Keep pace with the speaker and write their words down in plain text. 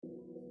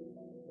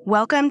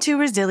Welcome to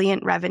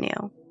Resilient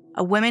Revenue,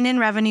 a Women in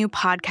Revenue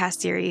podcast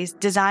series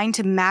designed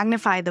to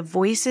magnify the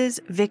voices,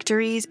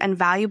 victories, and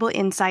valuable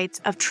insights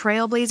of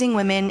trailblazing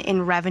women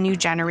in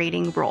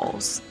revenue-generating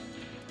roles.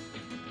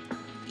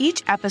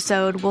 Each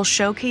episode will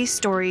showcase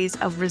stories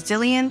of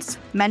resilience,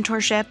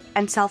 mentorship,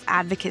 and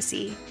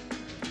self-advocacy.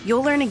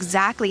 You'll learn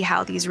exactly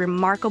how these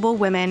remarkable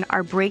women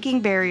are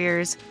breaking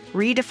barriers,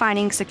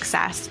 redefining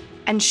success,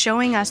 and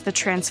showing us the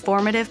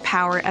transformative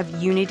power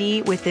of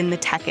unity within the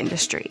tech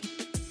industry.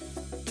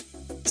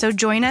 So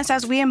join us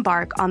as we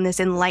embark on this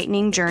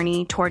enlightening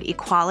journey toward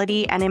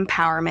equality and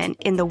empowerment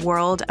in the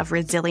world of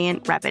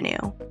resilient revenue.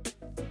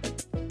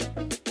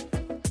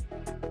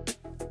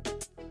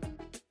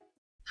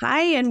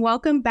 Hi, and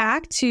welcome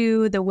back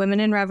to the Women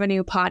in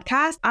Revenue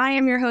podcast. I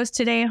am your host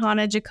today,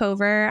 Hannah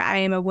Jacover. I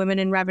am a Women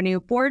in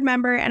Revenue board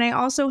member, and I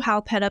also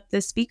help head up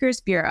the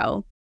Speakers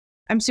Bureau.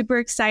 I'm super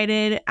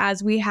excited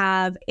as we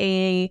have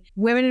a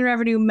Women in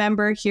Revenue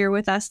member here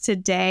with us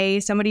today,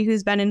 somebody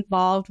who's been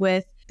involved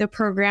with the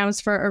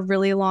programs for a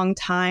really long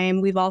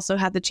time. We've also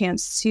had the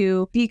chance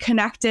to be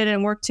connected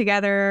and work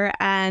together,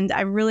 and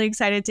I'm really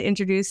excited to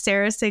introduce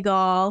Sarah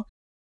Sehgal.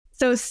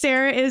 So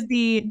Sarah is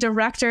the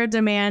Director of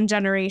Demand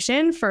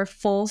Generation for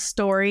Full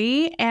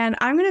Story, and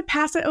I'm going to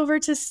pass it over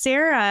to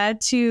Sarah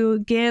to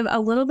give a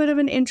little bit of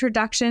an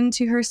introduction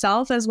to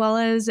herself, as well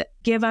as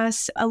give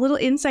us a little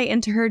insight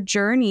into her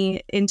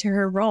journey into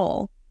her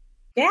role.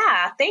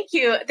 Yeah, thank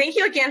you. Thank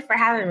you again for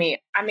having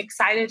me. I'm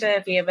excited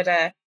to be able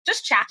to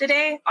just chat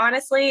today,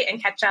 honestly,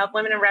 and catch up.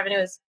 Women in Revenue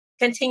has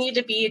continued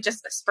to be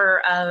just a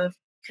spur of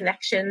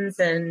connections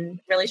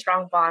and really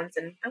strong bonds,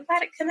 and I'm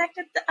glad it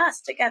connected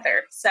us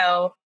together.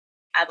 So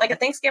I'd like to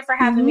thank you for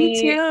having me.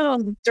 Me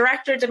too.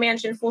 Director of Demand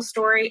Gen Full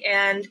Story.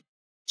 And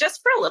just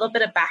for a little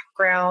bit of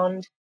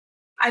background,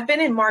 I've been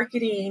in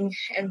marketing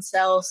and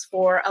sales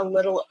for a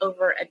little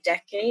over a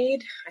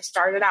decade. I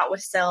started out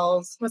with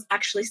sales, was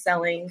actually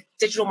selling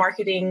digital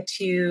marketing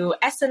to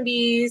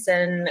SMBs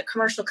and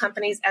commercial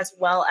companies, as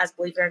well as,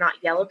 believe it or not,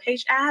 Yellow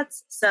Page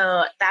ads.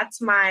 So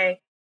that's my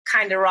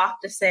kind of rock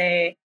to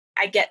say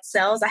I get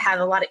sales. I have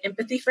a lot of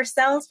empathy for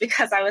sales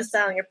because I was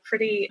selling a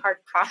pretty hard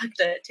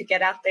product to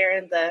get out there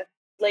in the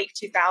late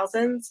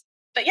 2000s.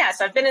 But yeah,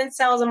 so I've been in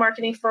sales and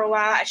marketing for a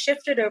while. I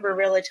shifted over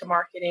really to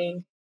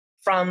marketing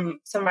from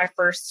some of my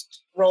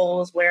first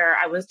roles where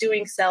I was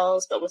doing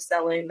sales, but was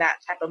selling that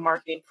type of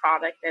marketing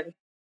product, and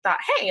thought,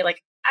 hey,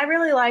 I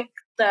really like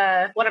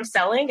what I'm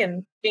selling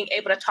and being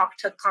able to talk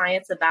to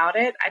clients about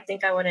it. I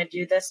think I want to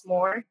do this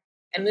more,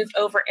 and moved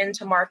over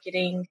into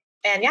marketing.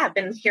 And yeah, I've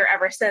been here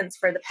ever since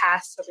for the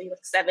past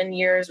 7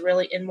 years,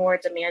 really in more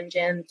demand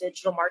gen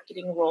digital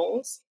marketing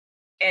roles.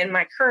 And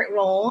my current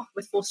role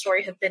with Full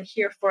Story have been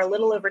here for a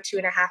little over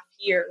 2.5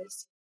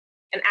 years,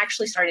 and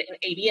actually started in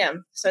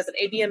ABM. So as an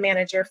ABM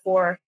manager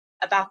for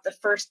about the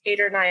first 8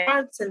 or 9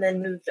 months, and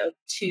then moved up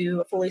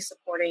to fully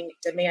supporting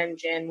demand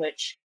gen,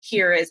 which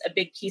here is a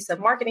big piece of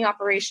marketing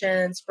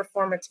operations,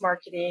 performance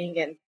marketing,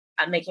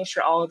 and making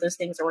sure all of those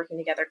things are working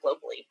together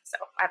globally. So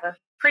I have a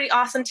pretty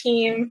awesome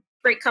team,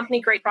 great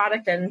company, great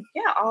product, and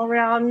yeah, all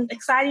around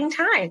exciting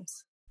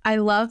times. I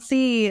love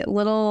the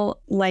little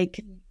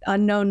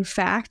unknown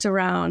fact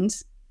around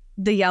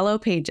the Yellow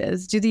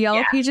Pages. Do the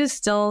Yellow Pages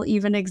still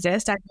even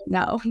exist? I don't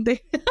know.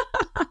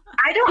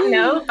 I don't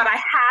know, but I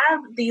have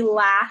the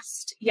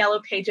last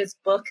Yellow Pages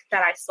book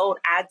that I sold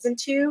ads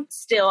into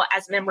still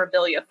as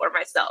memorabilia for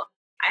myself.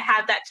 I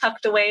have that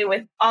tucked away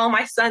with all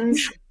my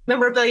son's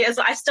memorabilia.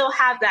 So I still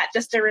have that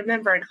just to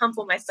remember and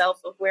humble myself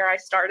of where I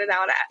started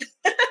out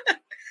at.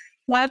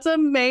 That's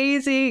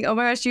amazing. Oh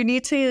my gosh, you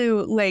need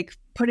to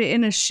put it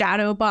in a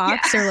shadow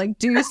box or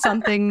do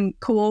something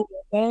cool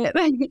with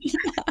it.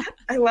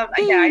 I love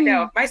that. Yeah, I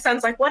know. My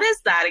son's like, what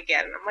is that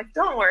again? I'm like,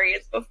 don't worry,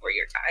 it's before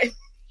your time.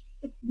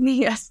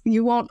 Yes,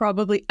 you won't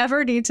probably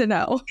ever need to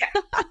know.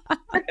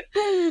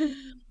 Yeah.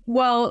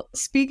 Well,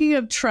 speaking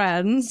of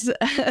trends,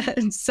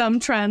 some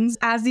trends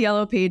as the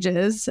Yellow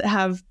Pages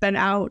have been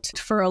out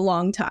for a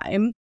long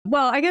time.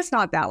 Well, I guess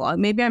not that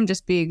long. Maybe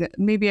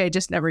I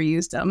just never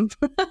used them.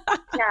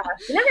 Yeah,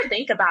 you never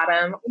think about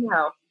them.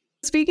 No.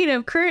 Speaking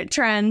of current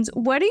trends,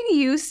 what do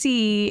you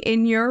see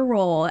in your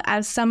role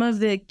as some of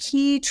the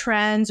key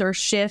trends or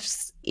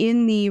shifts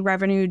in the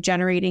revenue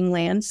generating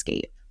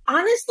landscape?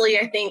 Honestly,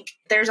 I think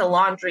there's a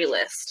laundry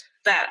list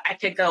that I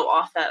could go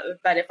off of.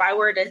 But if I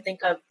were to think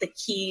of the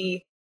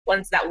key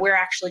ones that we're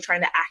actually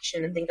trying to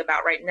action and think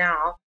about right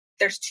now,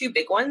 there's 2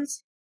 big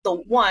ones. The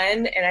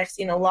one, and I've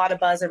seen a lot of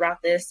buzz about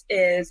this,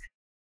 is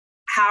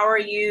how are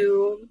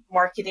you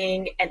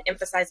marketing and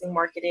emphasizing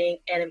marketing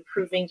and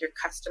improving your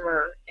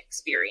customer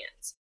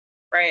experience,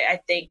 right? I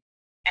think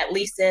at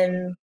least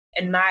in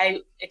my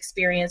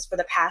experience for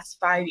the past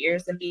 5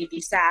 years in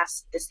B2B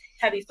SaaS, this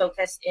heavy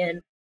focus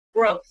in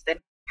growth and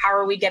how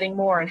are we getting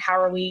more and how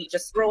are we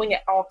just growing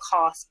at all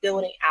costs,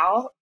 building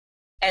out.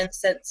 And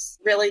since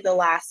really the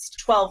last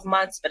 12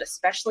 months, but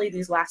especially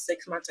these last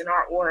 6 months in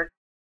our org,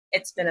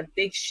 it's been a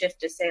big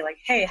shift to say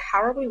hey,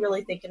 how are we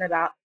really thinking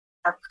about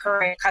our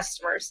current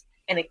customers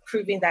and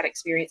improving that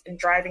experience and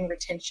driving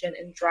retention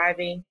and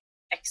driving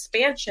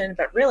expansion,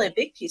 but really a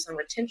big piece on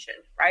retention,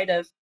 right?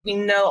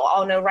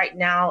 All know right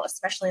now,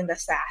 especially in the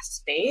SaaS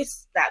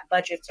space, that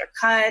budgets are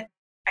cut,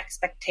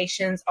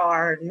 expectations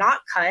are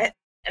not cut,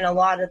 and a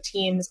lot of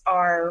teams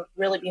are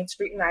really being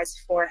scrutinized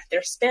for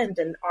their spend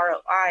and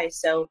ROI.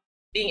 So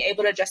being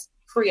able to just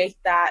create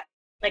that,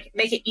 like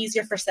make it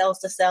easier for sales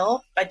to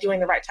sell by doing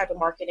the right type of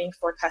marketing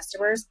for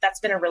customers, that's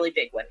been a really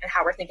big one. And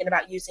how we're thinking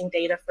about using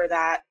data for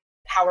that,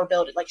 how we're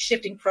building, like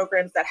shifting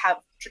programs that have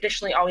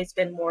traditionally always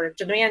been more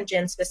demand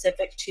gen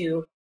specific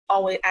to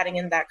always adding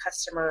in that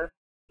customer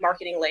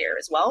marketing layer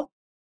as well.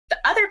 The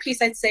other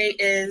piece I'd say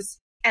is,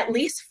 at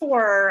least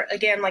for,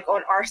 again, like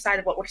on our side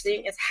of what we're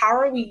seeing, is how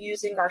are we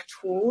using our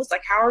tools?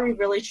 Like, how are we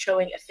really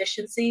showing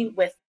efficiency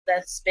with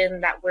the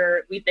spin that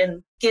we've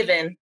been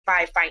given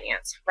by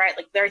finance, right?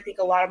 Like, I think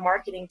a lot of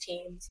marketing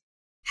teams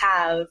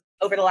have,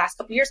 over the last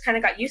couple of years, kind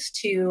of got used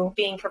to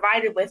being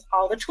provided with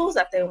all the tools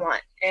that they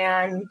want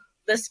and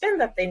the spin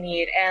that they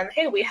need. And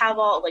hey, we have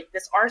all like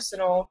this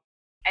arsenal,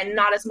 and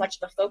not as much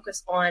of a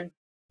focus on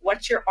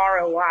what's your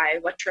ROI,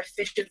 what's your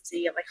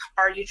efficiency, and like,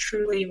 are you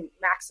truly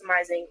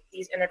maximizing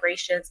these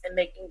integrations and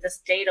making this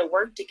data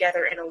work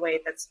together in a way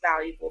that's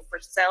valuable for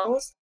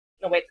sales,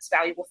 in a way that's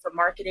valuable for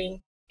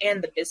marketing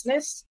and the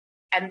business?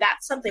 And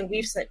that's something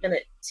we've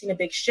seen a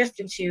big shift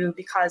into,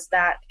 because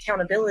that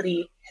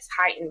accountability has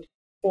heightened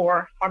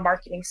for our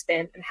marketing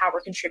spend and how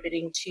we're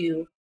contributing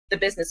to the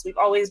business. We've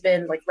always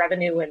been like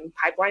revenue and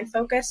pipeline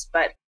focused,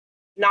 but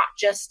not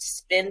just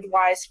spend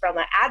wise from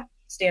an ad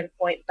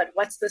standpoint, but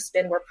what's the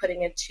spend we're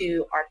putting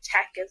into our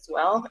tech as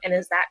well? And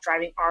is that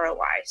driving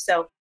ROI?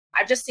 So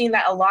I've just seen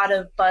that a lot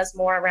of buzz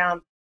more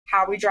around how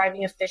are we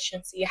driving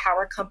efficiency, how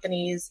are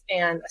companies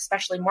and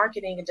especially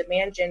marketing and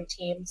demand gen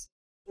teams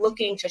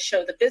looking to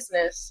show the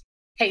business,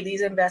 hey,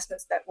 these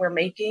investments that we're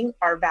making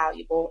are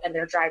valuable and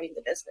they're driving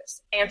the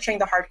business. Answering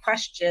the hard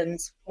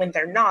questions when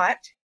they're not,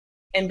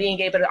 and being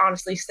able to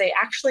honestly say,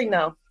 actually,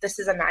 no, this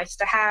is a nice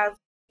to have.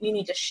 We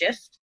need to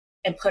shift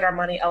and put our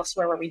money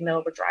elsewhere where we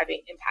know we're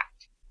driving impact.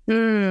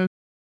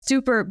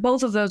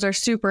 Both of those are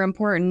super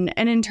important.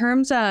 And in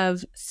terms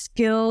of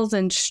skills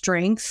and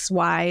strengths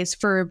wise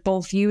for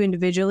both you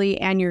individually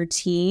and your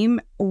team,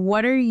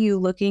 what are you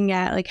looking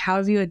at? Like, how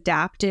have you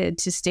adapted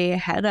to stay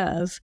ahead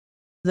of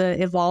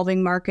the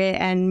evolving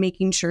market and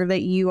making sure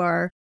that you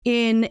are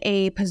in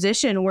a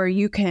position where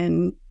you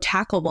can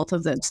tackle both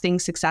of those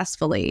things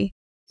successfully?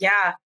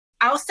 Yeah,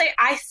 I will say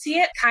I see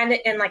it kind of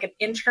in like an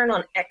internal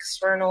and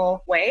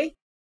external way.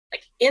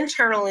 Like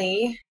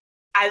internally,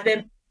 I've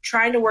been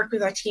trying to work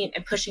with our team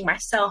and pushing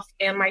myself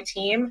and my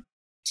team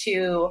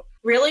to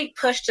really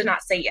push to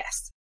not say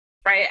yes,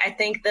 right? I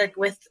think that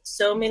with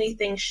so many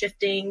things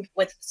shifting,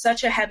 with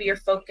such a heavier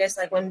focus,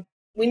 like when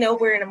we know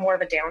we're in a more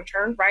of a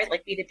downturn, right?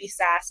 Like B2B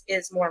SaaS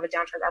is more of a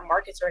downturn. Our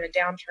markets are in a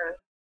downturn.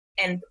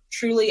 And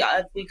truly,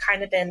 we've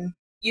kind of been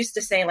used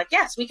to saying like,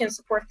 yes, we can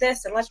support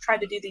this and let's try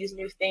to do these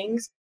new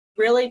things.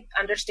 Really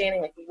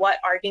understanding like what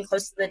are being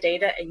close to the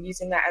data and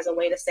using that as a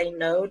way to say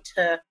no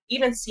to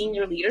even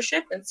senior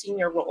leadership and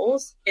senior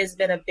roles has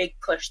been a big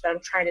push that I'm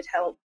trying to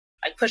help,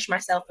 like push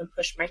myself and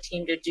push my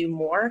team to do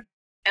more.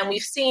 And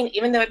we've seen,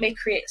 even though it may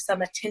create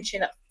some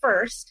attention at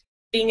first,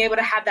 being able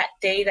to have that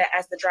data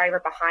as the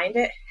driver behind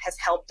it has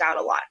helped out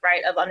a lot,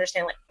 right? Of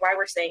understanding like why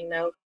we're saying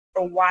no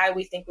or why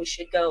we think we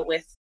should go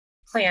with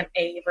plan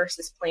A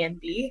versus plan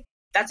B.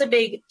 That's a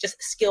big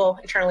just skill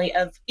internally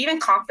of even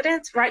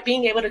confidence, right?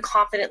 Being able to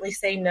confidently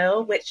say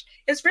no, which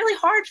is really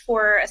hard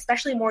for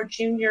especially more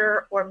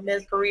junior or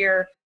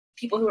mid-career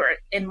people who are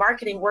in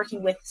marketing,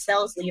 working with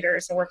sales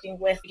leaders and working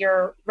with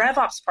your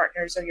RevOps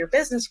partners or your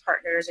business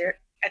partners.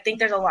 I think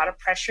there's a lot of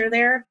pressure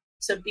there.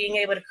 So being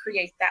able to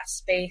create that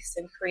space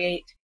and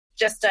create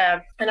just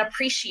an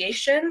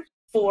appreciation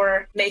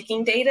for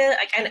making data,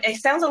 and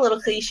it sounds a little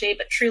cliche,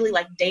 but truly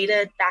like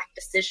data-backed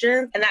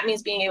decisions. And that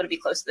means being able to be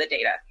close to the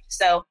data.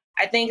 So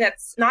I think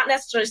that's not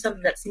necessarily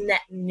something that's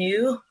net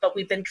new, but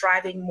we've been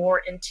driving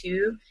more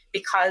into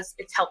because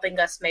it's helping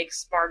us make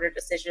smarter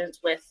decisions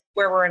with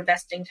where we're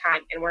investing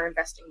time and we're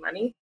investing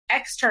money.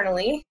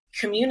 Externally,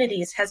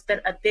 communities has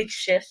been a big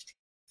shift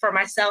for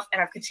myself,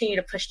 and I've continued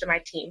to push to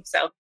my team.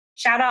 So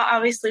shout out,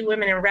 obviously,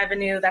 Women in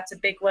Revenue. That's a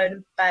big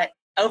one. But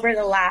over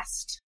the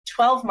last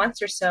 12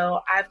 months or so,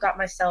 I've got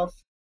myself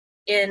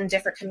in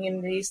different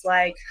communities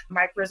like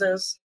Mike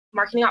Rizzo's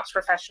Marketing Ops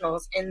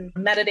Professionals, in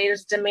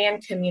Metadata's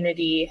demand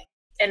community.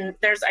 And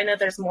I know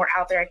there's more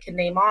out there I can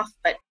name off,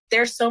 but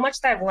there's so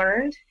much that I've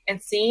learned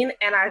and seen,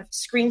 and I've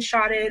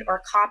screenshotted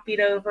or copied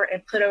over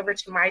and put over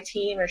to my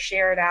team or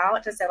share it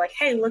out to say like,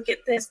 hey, look at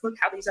this, look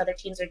how these other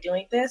teams are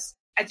doing this.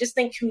 I just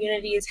think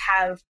communities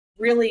have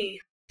really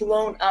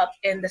blown up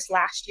in this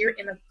last year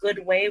in a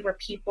good way, where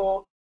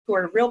people who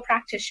are real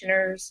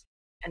practitioners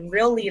and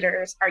real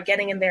leaders are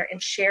getting in there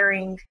and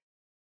sharing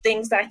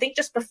things that I think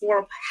just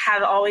before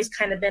have always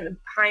kind of been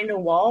behind a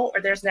wall, or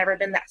there's never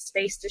been that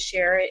space to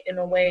share it in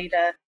a way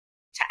to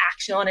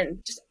action on and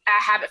just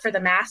have it for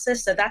the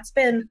masses. So that's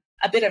been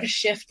a bit of a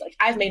shift like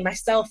I've made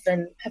myself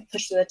and have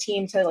pushed the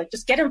team to like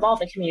just get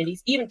involved in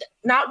communities, even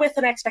not with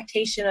an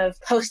expectation of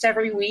post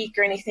every week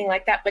or anything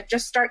like that, but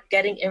just start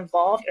getting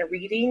involved and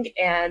reading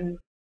and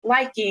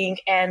liking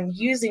and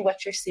using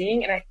what you're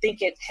seeing. And I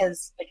think it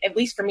has, like, at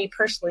least for me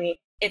personally,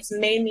 it's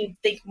made me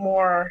think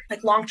more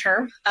like long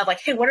term of like,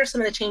 hey, what are some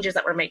of the changes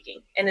that we're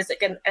making? And is it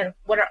going and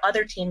what are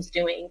other teams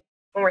doing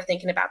when we're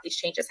thinking about these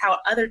changes? How are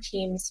other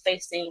teams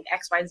facing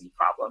XYZ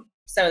problem?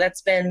 So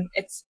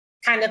it's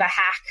kind of a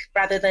hack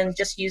rather than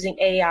just using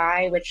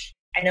AI, which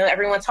I know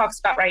everyone talks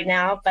about right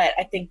now, but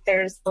I think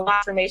there's a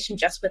lot of information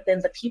just within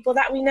the people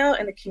that we know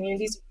and the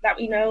communities that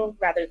we know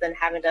rather than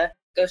having to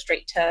go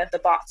straight to the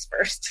bots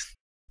first.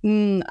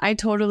 I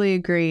totally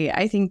agree.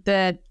 I think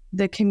that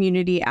the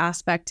community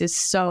aspect is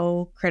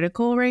so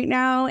critical right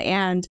now.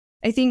 And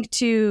I think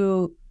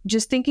too,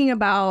 just thinking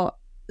about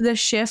the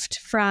shift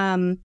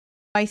from,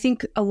 I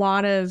think a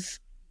lot of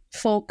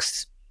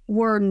folks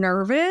were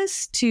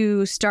nervous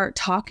to start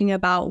talking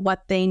about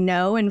what they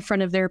know in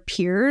front of their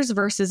peers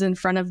versus in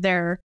front of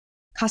their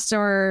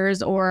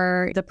customers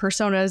or the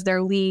personas,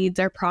 their leads,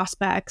 their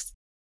prospects.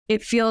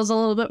 It feels a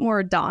little bit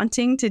more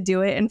daunting to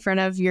do it in front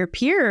of your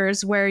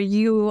peers where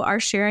you are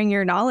sharing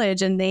your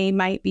knowledge and they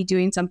might be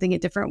doing something a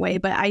different way.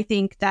 But I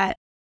think that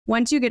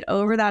once you get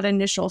over that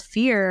initial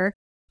fear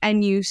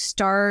and you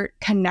start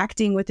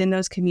connecting within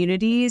those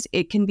communities,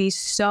 it can be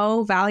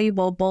so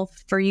valuable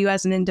both for you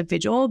as an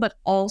individual, but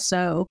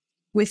also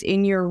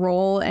within your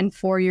role and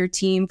for your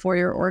team, for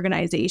your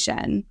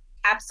organization.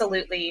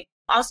 Absolutely.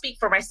 I'll speak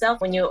for myself.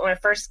 When I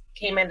first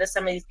came into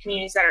some of these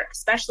communities that are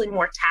especially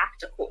more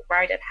tactical,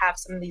 right, and have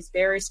some of these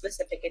very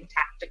specific and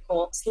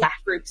tactical Slack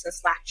groups and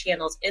Slack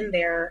channels in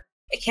there,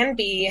 it can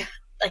be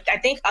like, I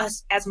think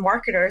us as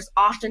marketers,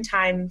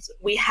 oftentimes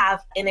we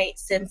have innate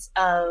sense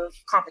of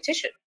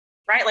competition,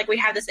 right? Like we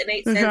have this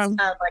innate sense of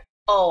like,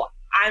 oh,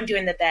 I'm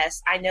doing the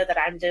best. I know that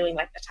I'm doing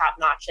like the top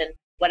notch, and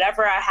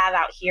whatever I have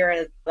out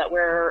here that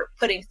we're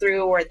putting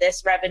through or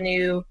this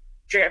revenue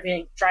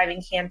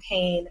driving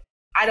campaign,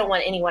 I don't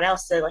want anyone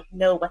else to like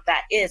know what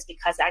that is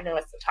because I know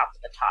it's the top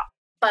of the top.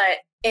 But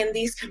in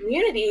these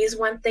communities,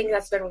 one thing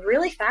that's been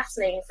really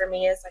fascinating for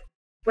me is like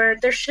where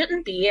there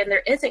shouldn't be and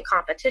there isn't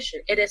competition.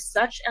 It is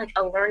such like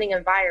a learning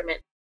environment.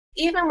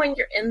 Even when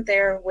you're in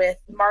there with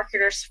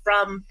marketers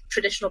from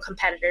traditional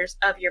competitors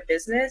of your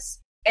business,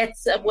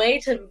 it's a way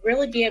to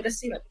really be able to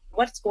see like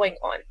what's going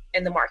on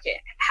in the market.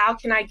 How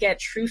can I get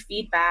true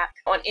feedback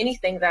on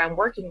anything that I'm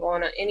working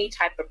on any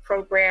type of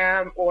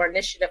program or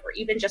initiative, or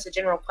even just a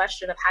general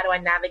question of how do I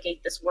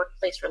navigate this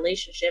workplace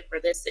relationship or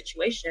this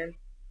situation?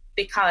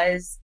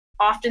 Because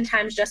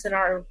oftentimes just in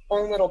our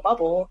own little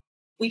bubble,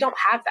 we don't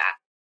have that,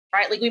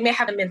 right? Like we may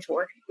have a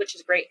mentor, which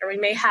is great, or we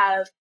may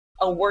have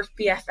a work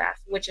BFF,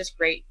 which is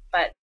great,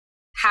 but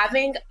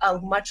having a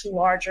much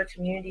larger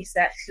community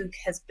set who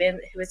has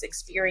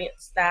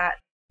experienced that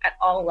at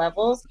all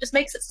levels just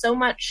makes it so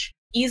much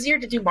easier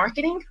to do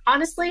marketing,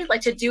 honestly,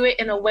 like to do it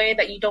in a way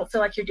that you don't feel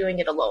like you're doing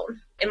it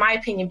alone. In my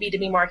opinion,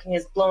 B2B marketing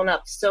has blown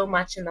up so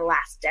much in the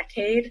last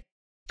decade,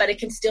 but it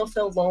can still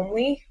feel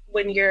lonely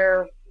when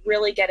you're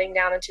really getting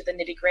down into the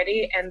nitty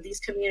gritty. And these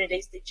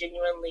communities, they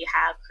genuinely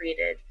have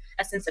created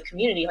a sense of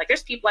community. Like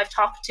there's people I've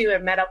talked to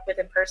and met up with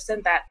in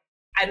person that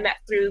I met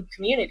through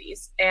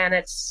communities, and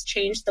it's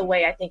changed the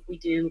way I think we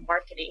do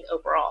marketing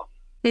overall.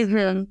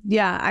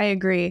 Yeah, I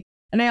agree.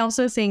 And I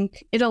also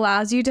think it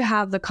allows you to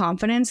have the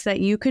confidence that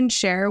you can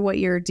share what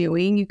you're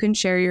doing, you can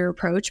share your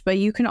approach, but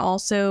you can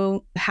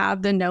also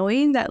have the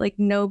knowing that like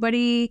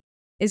nobody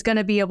is going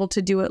to be able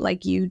to do it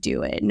like you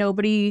do it.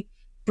 Nobody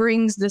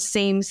brings the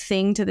same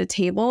thing to the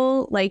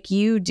table like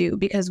you do,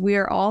 because we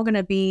are all going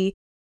to be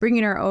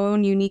bringing our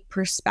own unique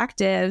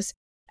perspectives.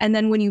 And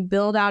then when you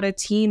build out a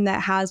team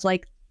that has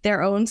like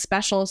their own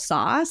special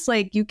sauce,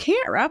 like you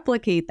can't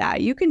replicate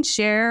that. You can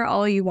share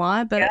all you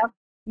want, but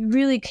you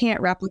really can't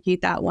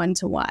replicate that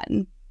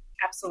one-to-one.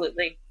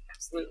 Absolutely.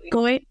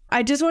 Absolutely.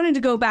 I just wanted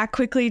to go back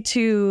quickly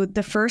to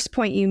the first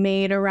point you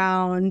made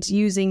around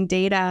using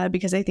data,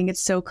 because I think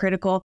it's so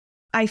critical.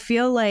 I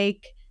feel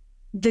like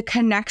the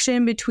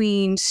connection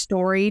between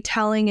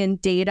storytelling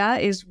and data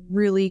is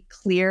really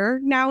clear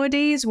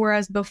nowadays,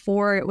 whereas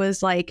before it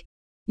was like,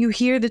 you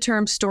hear the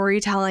term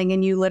storytelling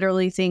and you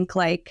literally think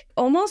like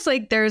almost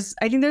like I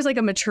think there's like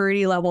a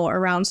maturity level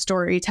around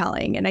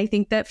storytelling. And I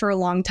think that for a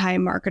long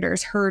time,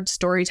 marketers heard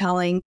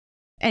storytelling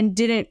and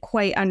didn't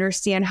quite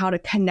understand how to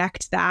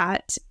connect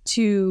that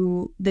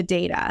to the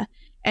data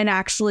and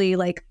actually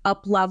like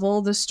up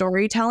level the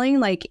storytelling,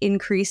 like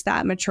increase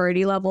that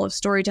maturity level of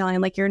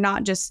storytelling. Like you're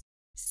not just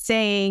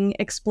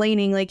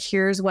explaining like,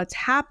 here's what's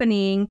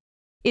happening.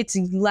 It's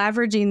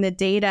leveraging the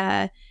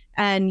data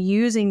and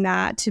using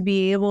that to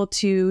be able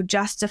to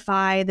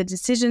justify the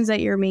decisions that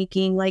you're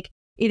making. Like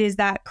it is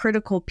that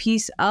critical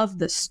piece of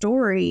the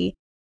story.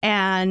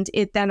 And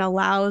it then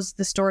allows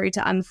the story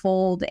to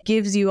unfold,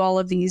 gives you all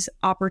of these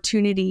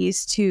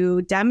opportunities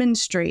to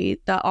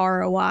demonstrate the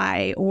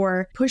ROI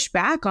or push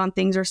back on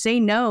things or say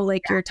no,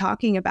 like you're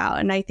talking about.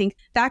 And I think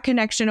that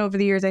connection over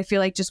the years, I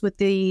feel like just with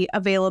the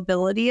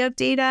availability of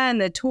data and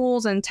the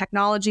tools and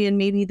technology and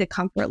maybe the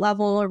comfort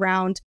level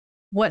around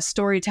what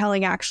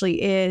storytelling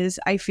actually is,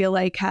 I feel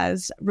like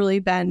has really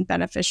been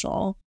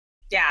beneficial.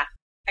 Yeah,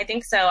 I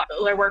think so.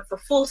 I work for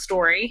Full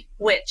Story,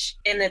 which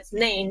in its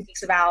name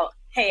speaks about,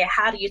 hey,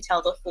 how do you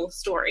tell the full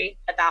story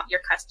about your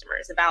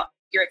customers, about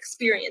your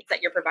experience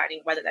that you're providing,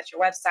 whether that's your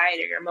website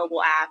or your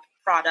mobile app,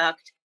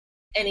 product,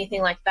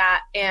 anything like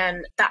that.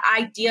 And the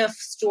idea of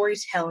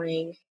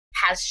storytelling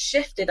has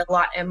shifted a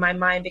lot in my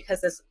mind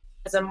because as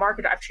a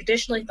marketer, I've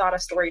traditionally thought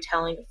of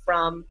storytelling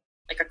from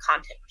like a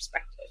content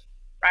perspective,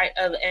 right?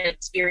 Of an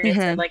experience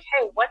of like,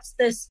 hey, what's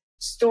this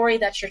story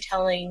that you're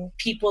telling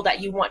people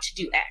that you want to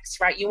do X,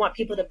 right? You want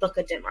people to book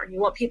a demo. You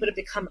want people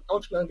to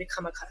ultimately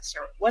become a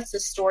customer. What's the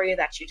story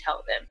that you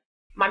tell them?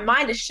 My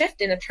mind is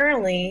shifting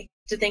internally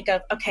to think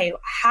of, okay,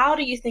 how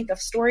do you think of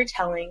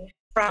storytelling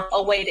from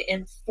a way to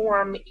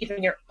inform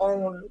even your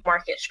own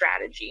market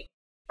strategy,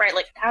 right?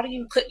 Like, how do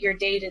you put your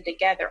data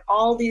together,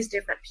 all these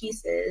different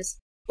pieces,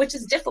 which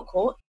is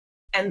difficult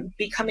and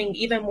becoming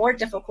even more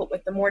difficult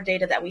with the more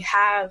data that we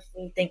have.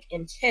 We think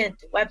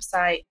intent,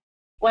 website,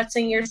 what's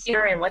in your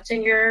CRM, what's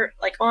in your,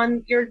 like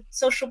on your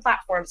social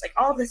platforms, like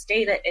all this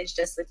data is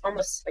just, it's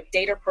almost like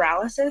data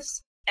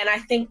paralysis. And I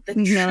think the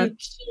true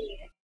key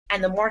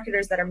and the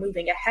marketers that are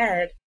moving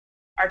ahead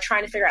are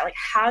trying to figure out, like,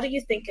 how do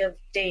you think of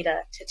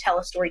data to tell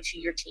a story to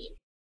your team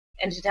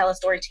and to tell a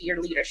story to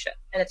your leadership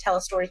and to tell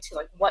a story to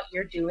like what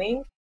you're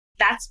doing?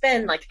 That's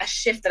been like a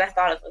shift that I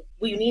thought of. Like,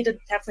 we need to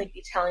definitely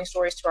be telling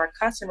stories to our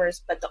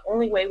customers, but the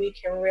only way we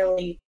can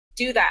really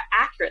do that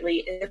accurately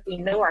is if we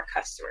know our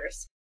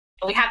customers.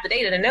 We have the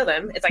data to know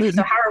them. It's like,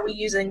 so how are we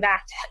using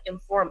that to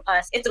inform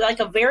us? It's like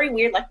a very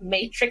weird, like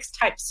matrix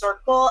type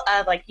circle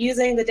of like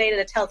using the data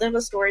to tell them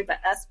a story, but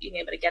us being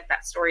able to get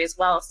that story as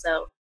well.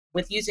 So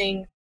with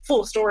using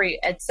Full Story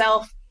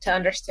itself to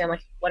understand,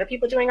 like, what are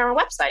people doing on our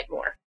website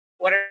more?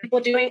 What are people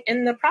doing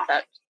in the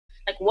product?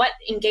 Like, what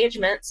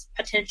engagements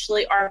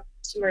potentially are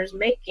customers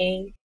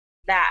making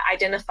that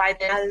identify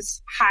them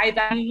as high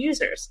value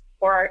users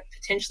or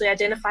potentially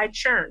identified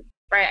churn?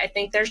 Right. I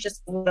think there's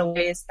just a lot of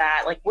ways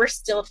that like we're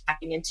still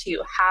tapping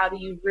into how do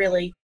you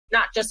really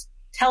not just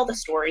tell the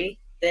story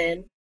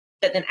then,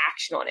 but then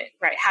action on it,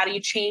 right? How do you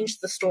change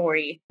the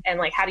story and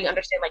like how do you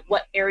understand like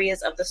what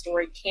areas of the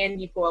story can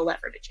you pull a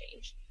lever to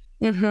change?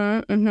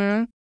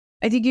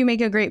 I think you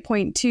make a great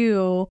point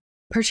too,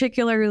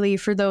 particularly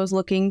for those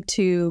looking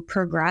to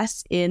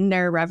progress in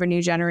their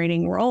revenue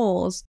generating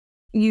roles.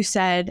 You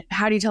said,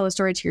 how do you tell a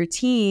story to your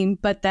team?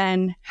 But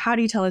then how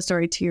do you tell a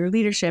story to your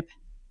leadership?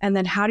 And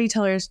then how do you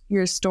tell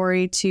your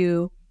story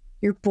to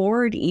your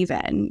board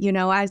even? You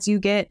know, as you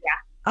get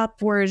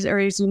upwards or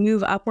as you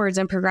move upwards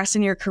and progress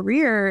in your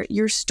career,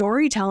 your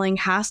storytelling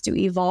has to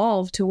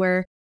evolve to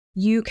where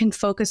you can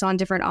focus on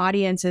different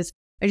audiences.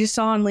 I just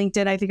saw on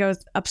LinkedIn, I think I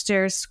was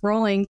upstairs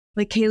scrolling,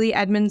 like Kaylee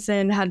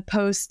Edmondson had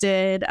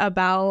posted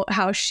about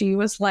how she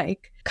was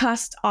like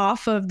cussed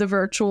off of the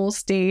virtual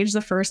stage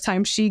the first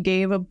time she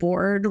gave a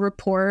board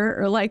report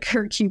or like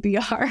her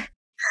QBR.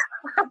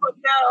 Oh,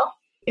 no.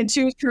 And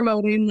she was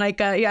promoting like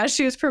a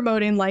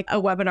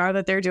webinar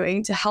that they're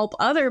doing to help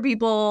other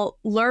people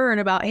learn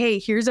about, hey,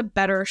 here's a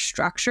better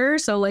structure.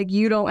 So like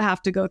you don't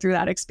have to go through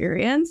that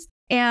experience.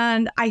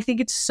 And I think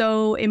it's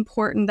so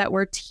important that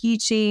we're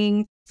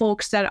teaching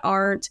folks that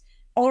aren't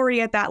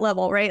already at that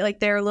level, right? Like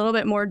they're a little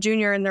bit more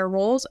junior in their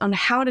roles on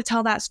how to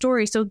tell that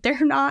story. So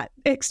they're not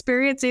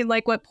experiencing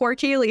like what poor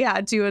Kaylee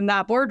had to in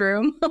that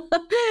boardroom.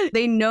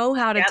 They know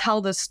how to tell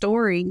the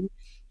story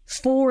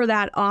for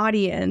that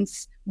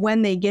audience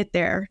when they get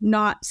there,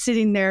 not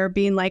sitting there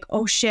being like,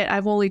 oh shit,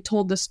 I've only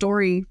told the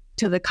story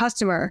to the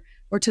customer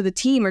or to the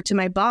team or to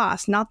my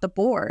boss, not the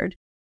board.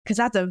 Because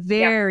that's a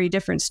very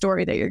different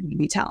story that you're going to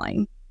be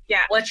telling.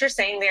 Yeah, what you're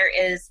saying there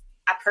is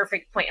a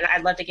perfect point. And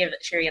I'd love to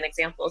share you an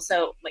example.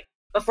 So like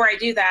before I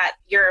do that,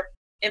 your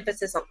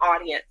emphasis on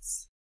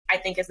audience, I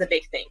think is the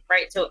big thing,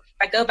 right? So if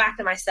I go back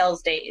to my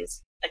sales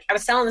days, like I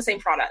was selling the same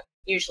product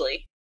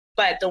usually,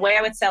 but the way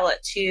I would sell it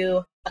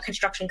to a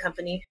construction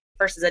company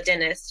versus a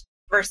dentist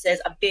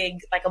versus a big,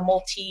 like a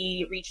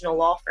multi-regional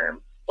law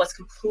firm was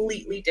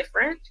completely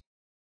different.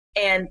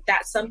 And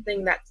that's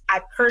something that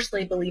I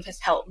personally believe has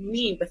helped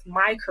me with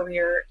my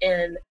career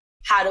in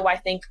how do I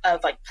think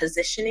of like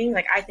positioning?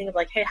 Like I think of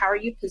like, hey, how are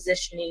you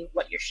positioning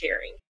what you're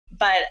sharing?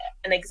 But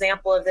an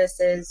example of this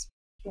is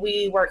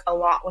we work a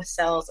lot with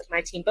sales. Like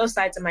my team, both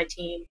sides of my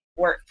team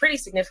work pretty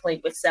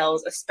significantly with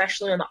sales,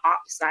 especially on the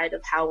ops side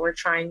of how we're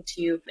trying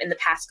to, in the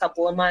past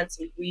couple of months,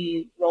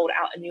 we rolled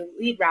out a new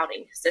lead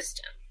routing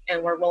system.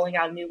 And we're rolling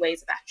out new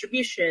ways of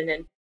attribution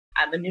and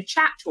a new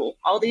chat tool,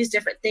 all these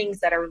different things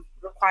that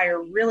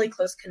require really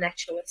close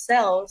connection with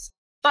sales.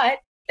 But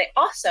they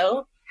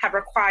also have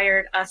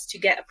required us to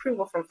get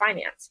approval from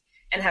finance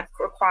and have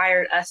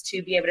required us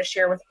to be able to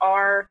share with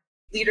our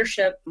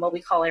leadership, what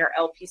we call our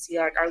LPC,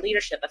 like our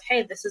leadership of,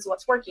 hey, this is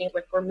what's working,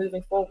 like we're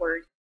moving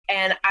forward.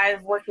 And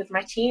I've worked with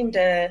my team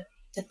to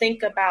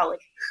think about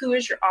like, who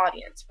is your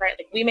audience, right?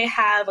 Like we may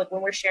have, like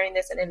when we're sharing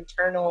this, an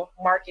internal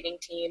marketing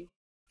team,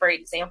 for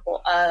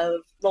example,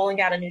 of rolling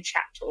out a new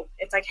chat tool.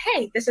 It's like,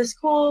 hey, this is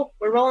cool.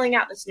 We're rolling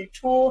out this new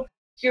tool.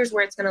 Here's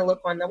where it's going to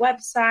look on the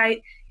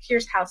website.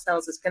 Here's how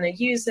sales is going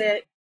to use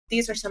it.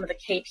 These are some of the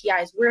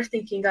KPIs we're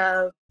thinking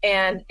of.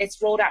 And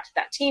it's rolled out to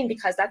that team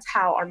because that's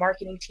how our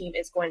marketing team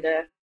is going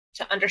to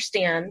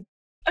understand,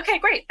 okay,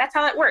 great. That's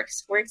how it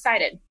works. We're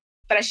excited.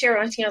 But I share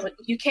with my team, I was like,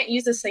 you can't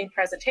use the same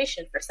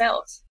presentation for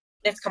sales.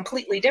 It's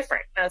completely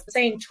different. It's the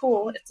same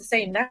tool. It's the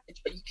same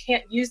message, but you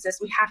can't use this.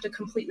 We have to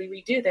completely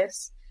redo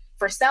this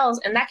for sales.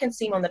 And that can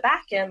seem on the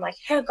back end like,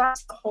 hey, God,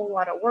 it's a whole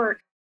lot of work.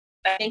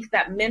 I think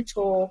that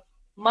mental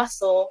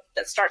muscle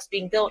that starts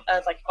being built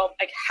of like, oh,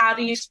 like how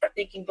do you start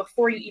thinking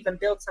before you even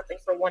build something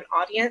for one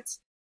audience?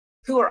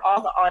 Who are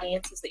all the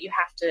audiences that you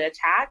have to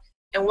attack?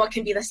 And what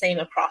can be the same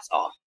across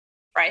all,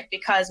 right?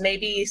 Because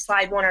maybe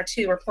slide 1 or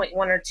 2 or point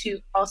 1 or 2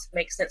 also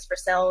makes sense for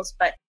sales,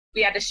 but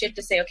we had to shift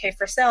to say, okay,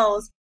 for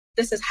sales,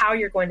 this is how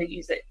you're going to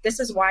use it. This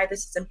is why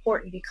this is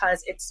important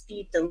because it's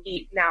speed the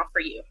lead now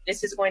for you.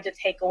 This is going to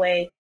take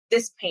away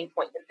this pain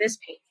point and this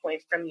pain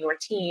point from your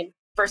team.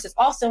 Versus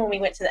also when we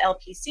went to the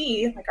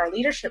LPC, like our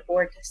leadership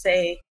board, to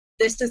say,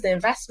 this is the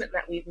investment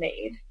that we've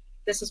made.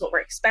 This is what we're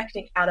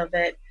expecting out of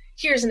it.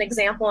 Here's an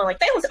example. And like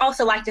they would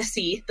also like to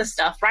see the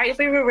stuff, right? If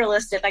we were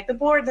realistic, like the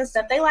board and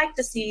stuff, they like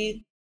to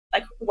see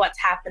like what's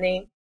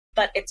happening,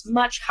 but it's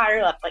much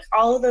higher up. Like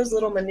all of those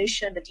little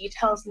minutiae and the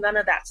details, none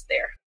of that's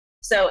there.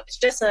 So it's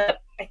just I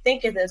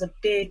think it is a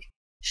big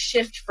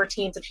shift for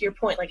teams, to your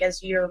point, like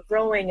as you're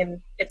growing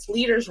and it's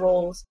leaders'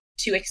 roles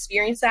to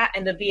experience that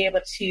and to be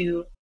able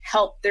to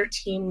help their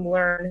team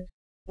learn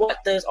what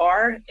those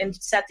are and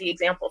set the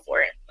example for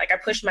it. Like I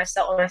push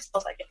myself,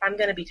 like if I'm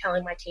going to be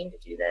telling my team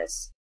to do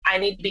this, I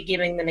need to be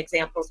giving them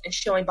examples and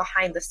showing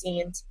behind the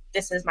scenes,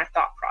 this is my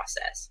thought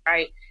process,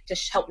 right?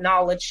 To help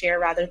knowledge share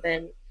rather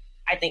than,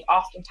 I think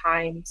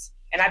oftentimes,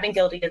 and I've been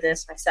guilty of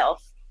this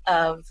myself,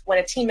 of when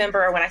a team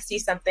member or when I see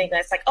something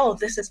that's like, oh,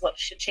 this is what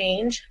should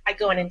change, I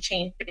go in and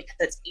change it because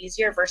it's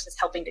easier versus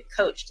helping to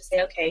coach to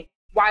say, okay,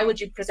 why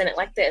would you present it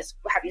like this?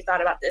 Have you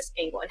thought about this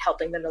angle, and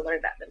helping them to learn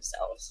that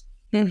themselves?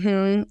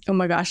 Mm-hmm. Oh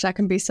my gosh, that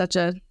can be such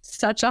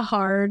a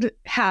hard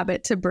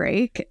habit to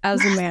break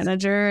as a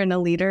manager and a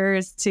leader,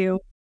 is to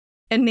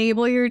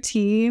enable your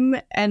team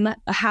and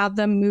have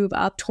them move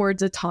up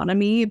towards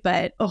autonomy.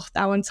 But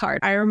that one's hard.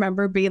 I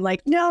remember being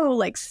like, no,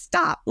 like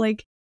stop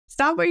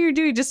what you're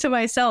doing, just to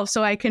myself,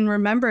 so I can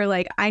remember,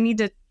 like, I need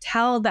to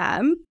tell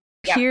them,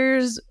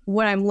 here's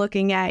what I'm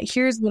looking at,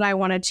 here's what I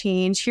want to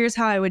change, here's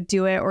how I would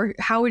do it, or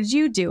how would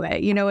you do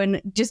it,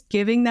 and just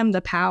giving them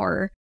the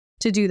power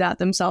to do that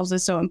themselves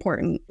is so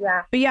important.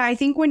 Yeah. But yeah, I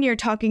think when you're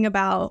talking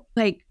about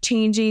like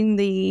changing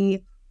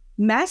the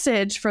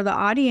message for the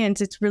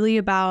audience, it's really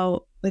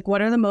about like,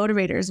 what are the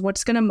motivators?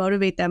 What's going to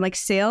motivate them? Like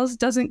sales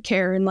doesn't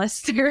care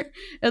unless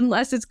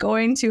it's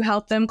going to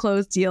help them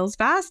close deals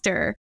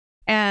faster.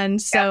 And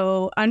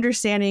so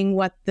understanding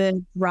what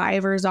the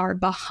drivers are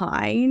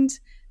behind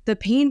the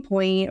pain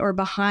point or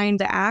behind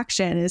the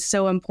action is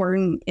so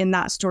important in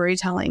that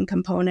storytelling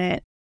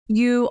component.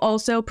 You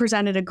also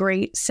presented a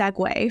great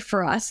segue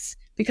for us,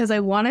 because I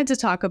wanted to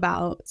talk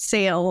about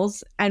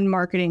sales and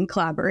marketing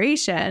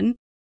collaboration.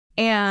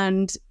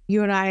 And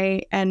you and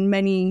I and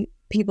many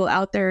people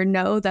out there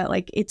know that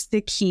like it's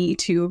the key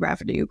to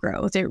revenue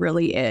growth. It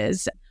really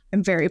is.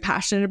 I'm very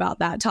passionate about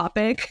that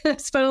topic. I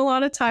spent a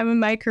lot of time in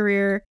my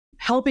career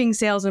helping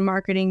sales and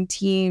marketing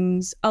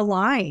teams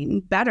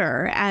align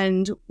better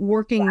and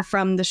working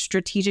from the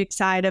strategic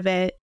side of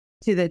it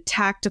to the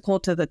tactical,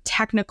 to the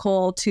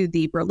technical, to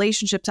the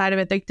relationship side of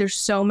it. Like there's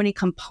so many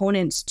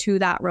components to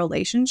that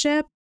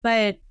relationship.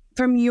 But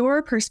from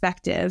your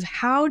perspective,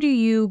 how do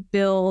you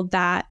build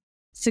that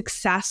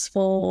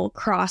successful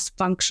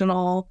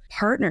cross-functional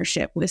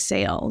partnership with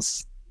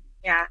sales?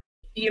 Yeah.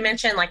 You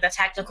mentioned like the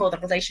technical, the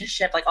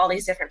relationship, like all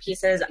these different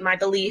pieces. My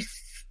belief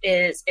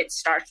is it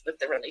starts with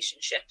the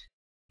relationship.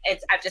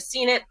 I've just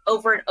seen it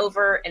over and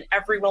over in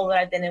every role that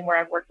I've been in, where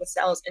I've worked with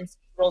sales, and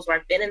roles where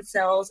I've been in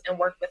sales and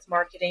worked with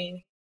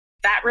marketing.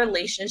 That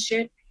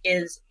relationship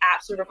is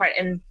absolutely required.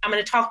 And I'm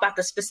going to talk about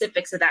the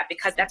specifics of that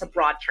because that's a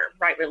broad term,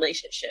 right?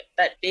 Relationship.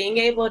 But being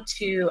able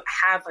to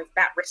have like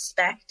that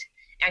respect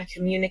and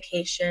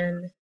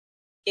communication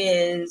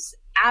is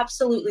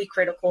absolutely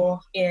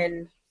critical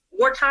in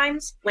war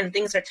times when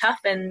things are tough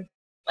and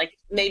like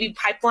maybe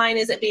pipeline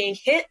isn't being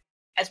hit,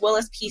 as well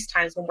as peace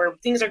times when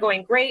things are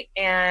going great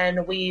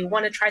and we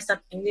want to try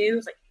something new.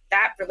 It's like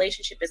that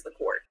relationship is the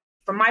core.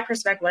 From my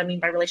perspective, what I mean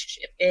by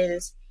relationship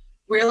is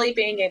really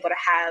being able to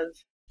have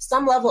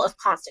some level of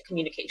constant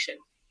communication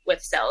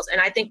with sales. And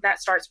I think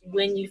that starts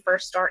when you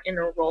first start in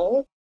a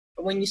role,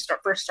 or when you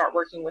first start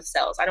working with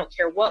sales. I don't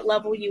care what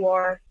level you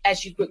are.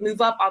 As you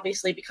move up,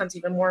 obviously it becomes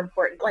even more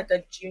important. Like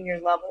a junior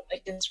level,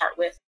 it can start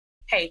with,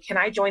 hey, can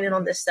I join in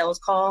on this sales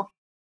call?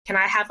 Can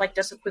I have like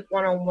just a quick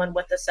one-on-one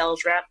with the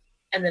sales rep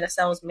and then a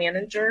sales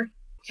manager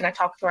Can I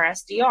talk to our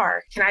SDR?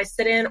 Can I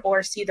sit in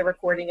or see the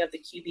recording of the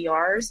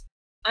QBRs?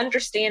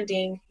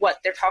 Understanding what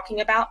they're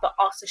talking about, but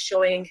also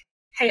showing,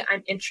 hey,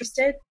 I'm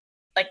interested.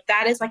 Like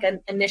that is like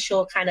an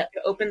initial kind of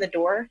open the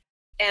door.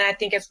 And I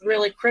think it's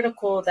really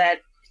critical that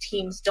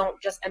teams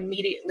don't just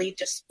immediately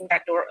just swing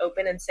that door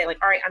open and say like,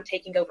 all right, I'm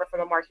taking over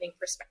from a marketing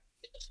perspective.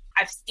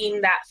 I've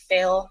seen that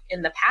fail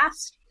in the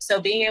past. So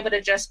being able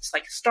to just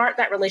like start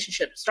that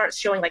relationship, start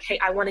showing like, hey,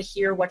 I want to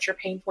hear what your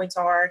pain points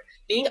are,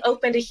 being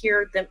open to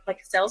hear them, like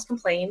sales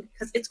complain,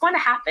 because it's going to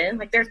happen.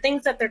 Like there are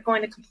things that they're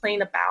going to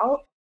complain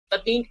about,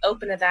 but being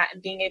open to that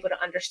and being able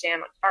to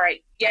understand, like, all right,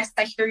 yes,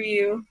 I hear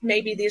you.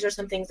 Maybe these are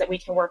some things that we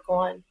can work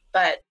on,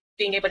 but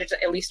being able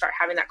to at least start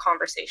having that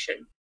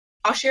conversation.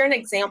 I'll share an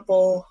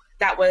example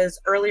that was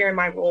earlier in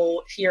my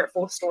role here at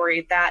Full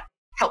Story that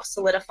helped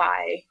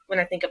solidify when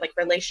I think of like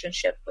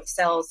relationship with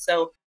sales.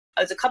 So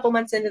I was a couple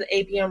months into the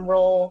ABM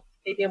role.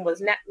 ABM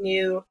was net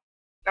new.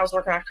 I was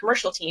working on a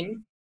commercial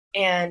team.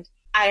 And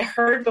I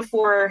heard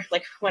before,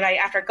 like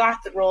after I got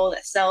the role,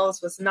 that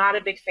sales was not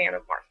a big fan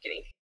of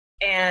marketing.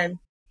 And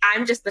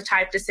I'm just the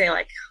type to say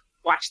like,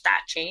 watch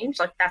that change.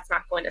 Like that's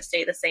not going to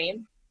stay the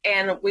same.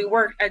 And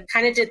I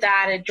kind of did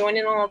that and joined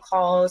in on all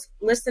calls,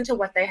 listened to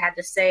what they had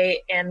to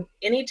say. And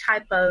any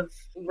type of,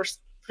 we're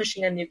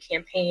pushing a new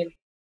campaign.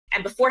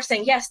 And before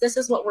saying, yes, this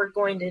is what we're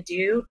going to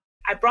do,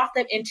 I brought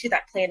them into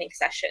that planning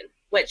session,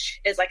 which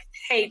is like,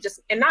 hey,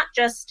 not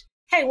just,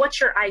 hey, what's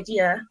your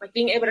idea? Like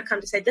being able to come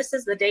to say, this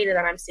is the data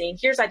that I'm seeing.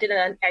 I did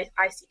an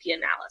ICP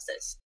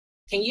analysis.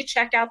 Can you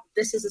check out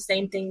this is the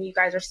same thing you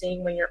guys are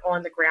seeing when you're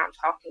on the ground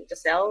talking to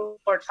sales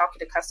or talking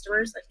to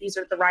customers? Like these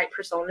are the right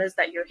personas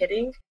that you're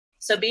hitting.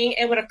 So being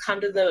able to come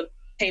to the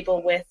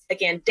table with,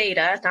 again,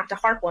 data, not to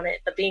harp on it,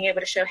 but being able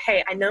to show,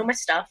 hey, I know my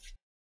stuff.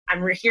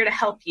 I'm here to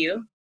help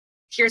you.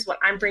 Here's what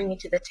I'm bringing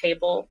to the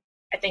table.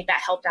 I think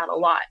that helped out a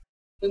lot.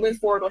 We moved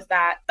forward with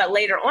that. But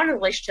later on in the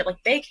relationship,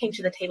 like they came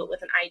to the table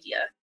with an idea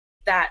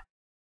that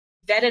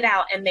vetted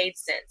out and made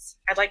sense.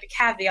 I'd like to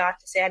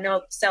caveat to say, I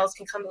know sales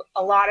can come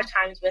a lot of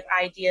times with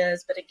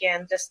ideas, but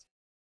again, just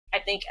I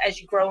think as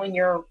you grow in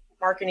your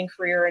marketing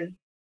career and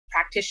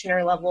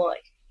practitioner level,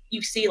 like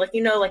you see, like,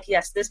 like,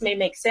 yes, this may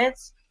make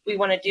sense. We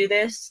want to do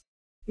this.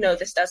 No,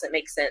 this doesn't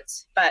make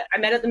sense. But I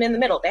met them in the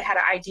middle. They had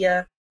an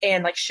idea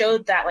and like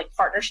showed that like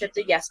partnership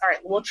that yes, all right,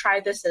 we'll try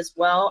this as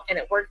well. And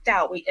it worked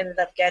out. We ended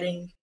up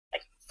getting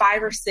like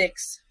 5 or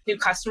 6 new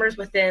customers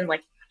within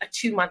like a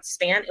 2-month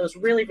span. It was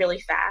really,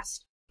 really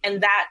fast.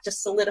 And that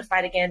just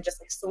solidified,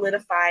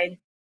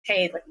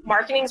 hey, like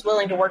marketing's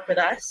willing to work with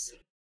us.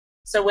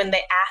 So when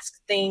they ask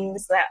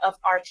things that of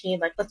our team,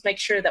 like let's make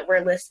sure that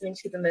we're listening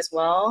to them as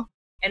well.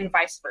 And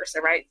vice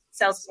versa, right?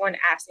 Sales is going to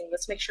asking,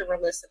 let's make sure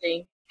we're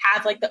listening,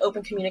 have like the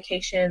open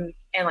communication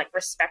and like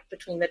respect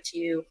between the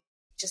two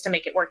just to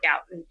make it work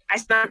out. And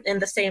I'm not in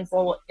the same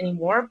role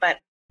anymore, but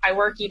I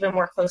work even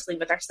more closely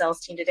with our sales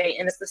team today.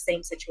 And it's the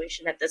same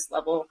situation at this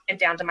level and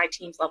down to my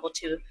team's level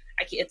too.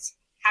 It's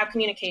have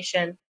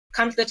communication,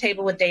 come to the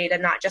table with data,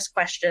 not just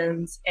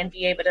questions, and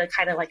be able to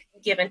kind of like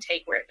give and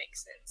take where it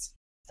makes sense.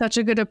 Such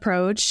a good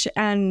approach.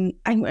 And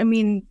I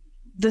mean,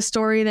 the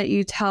story that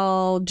you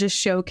tell just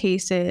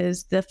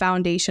showcases the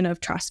foundation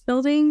of trust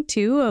building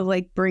too, of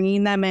like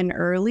bringing them in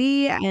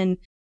early and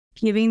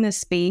giving the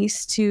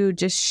space to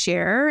just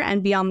share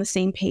and be on the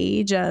same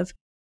page of,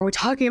 we're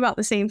talking about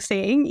the same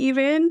thing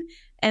even,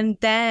 and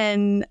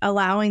then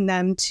allowing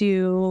them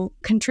to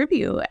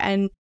contribute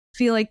and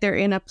feel like they're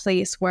in a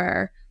place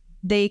where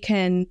they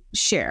can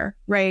share,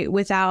 right?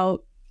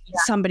 Without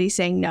somebody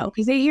saying no,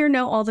 because they hear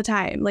no all the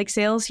time. Like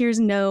sales hears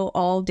no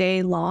all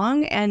day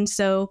long. And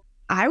so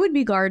I would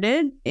be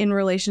guarded in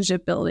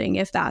relationship building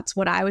if that's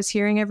what I was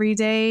hearing every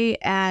day.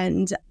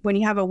 And when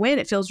you have a win,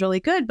 it feels really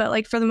good. But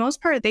like for the most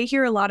part, they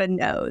hear a lot of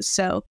no's.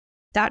 So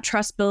that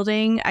trust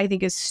building, I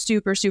think, is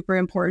super, super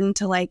important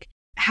to like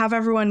have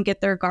everyone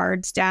get their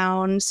guards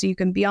down so you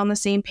can be on the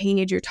same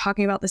page. You're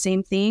talking about the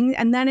same thing.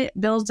 And then it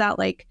builds out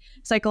like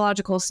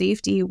psychological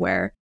safety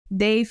where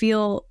they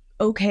feel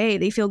okay.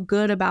 They feel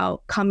good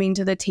about coming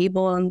to the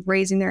table and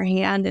raising their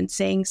hand and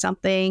saying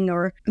something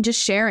or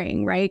just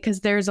sharing, right? Because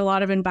there's a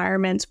lot of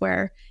environments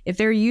where if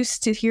they're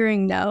used to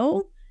hearing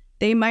no,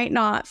 they might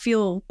not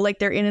feel like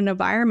they're in an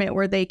environment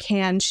where they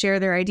can share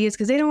their ideas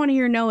because they don't want to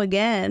hear no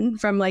again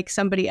from like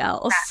somebody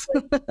else.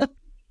 Exactly.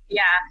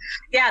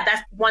 Yeah,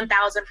 that's 1000%.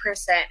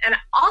 And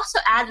also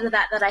add to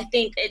that I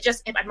think it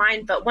just in my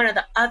mind, but one of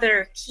the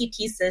other key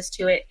pieces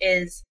to it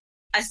is,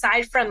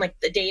 aside from like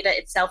the data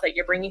itself that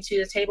you're bringing to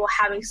the table,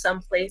 having some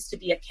place to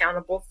be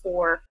accountable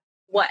for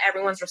what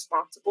everyone's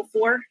responsible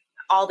for,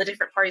 all the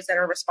different parties that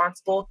are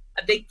responsible.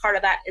 A big part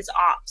of that is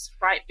ops,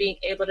 right? Being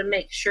able to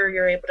make sure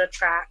you're able to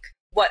track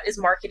what is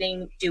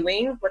marketing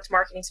doing, what's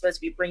marketing supposed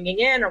to be bringing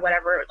in or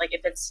whatever, like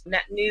if it's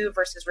net new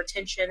versus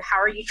retention, how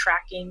are you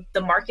tracking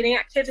the marketing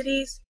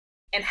activities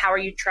and how are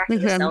you tracking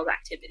the sales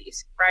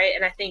activities, right?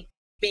 And I think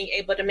being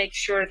able to make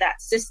sure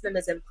that system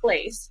is in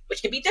place,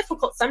 which can be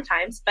difficult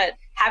sometimes, but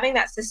having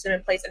that system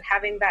in place and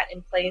having that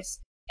in place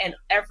and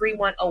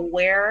everyone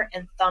aware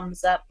and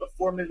thumbs up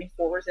before moving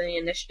forward in the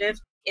initiative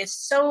is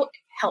so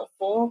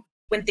helpful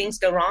when things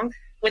go wrong.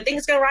 When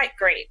things go right,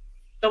 great.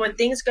 But when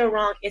things go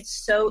wrong,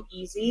 it's so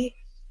easy,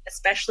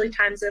 especially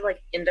times of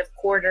like end of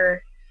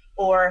quarter,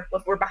 or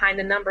if we're behind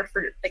a number,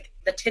 for like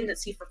the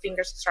tendency for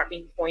fingers to start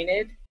being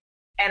pointed.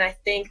 And I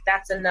think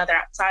that's another,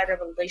 outside of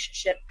a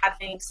relationship,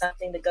 having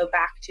something to go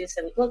back to,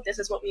 say, look, this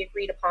is what we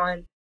agreed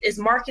upon. Is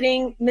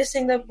marketing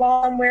missing the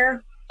ball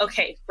somewhere?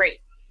 Okay, great.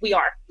 We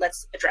are.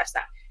 Let's address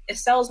that. If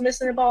sales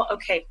missing the ball,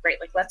 okay, great.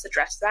 Like, let's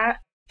address that.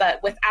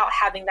 But without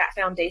having that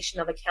foundation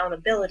of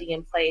accountability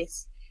in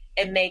place,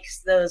 it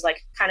makes those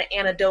like kind of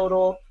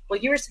anecdotal, well,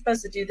 you were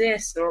supposed to do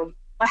this, or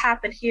what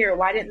happened here?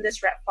 Why didn't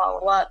this rep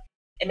follow up?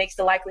 It makes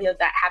the likelihood of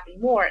that happening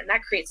more. And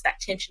that creates that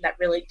tension that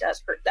really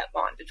does hurt that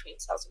bond between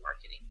sales and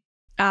marketing.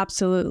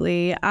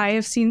 Absolutely. I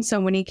have seen so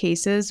many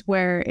cases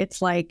where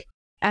it's like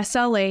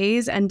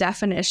SLAs and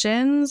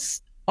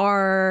definitions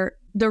are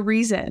the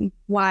reason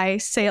why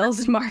sales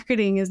and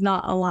marketing is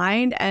not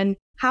aligned. And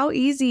how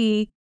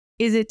easy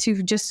is it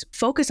to just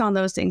focus on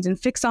those things and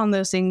fix on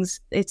those things?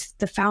 It's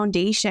the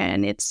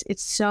foundation. It's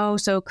so,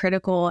 so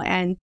critical.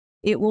 And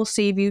it will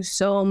save you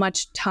so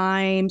much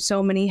time,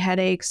 so many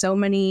headaches, so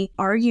many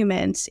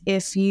arguments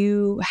if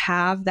you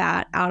have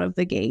that out of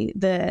the gate.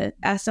 The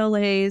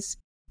SLAs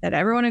that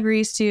everyone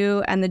agrees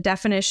to and the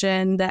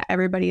definition that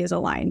everybody is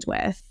aligned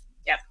with.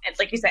 Yep. And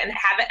like you said, and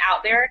have it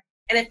out there.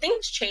 And if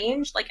things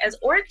change, like as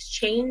orgs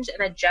change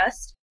and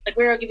adjust, like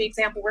we'll give you an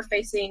example,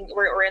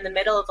 we're in the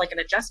middle of like an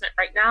adjustment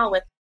right now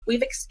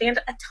we've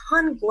expanded a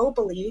ton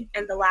globally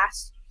in the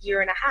last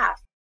year and a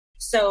half.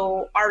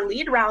 So our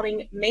lead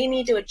routing may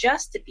need to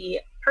adjust to be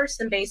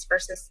person-based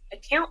versus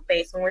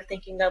account-based when we're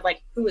thinking of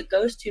like who it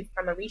goes to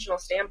from a regional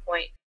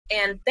standpoint.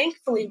 And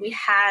thankfully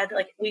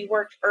we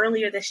worked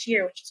earlier this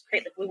year, which is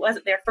great. Like we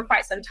wasn't there for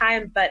quite some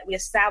time, but we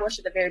established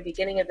at the very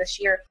beginning of this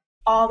year,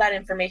 all that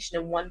information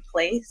in one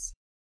place.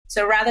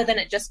 So rather than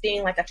it just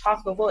being like a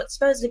talk of, well, it's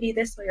supposed to be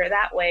this way or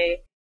that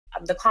way,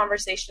 the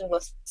conversation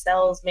with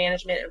sales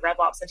management and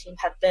RevOps and team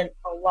have been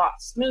a lot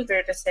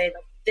smoother to say,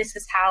 like, this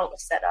is how it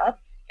was set up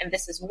and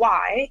this is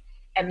why,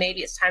 and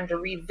maybe it's time to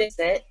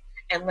revisit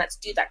and let's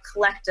do that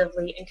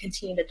collectively and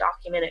continue to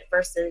document it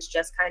versus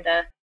just kind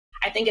of,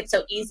 I think it's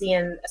so easy,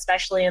 and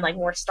especially in like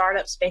more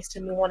startup space, to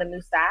want to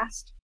move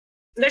fast.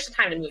 There's a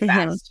time to move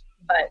fast,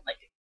 but like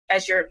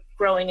as you're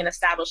growing and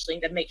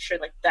establishing, to make sure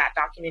like that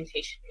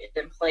documentation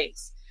is in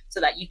place so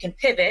that you can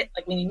pivot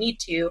like when you need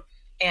to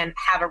and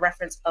have a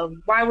reference of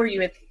why were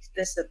you at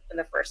this in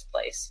the first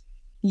place.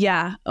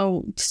 Yeah.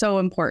 Oh, so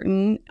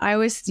important. I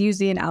always use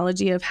the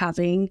analogy of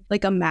having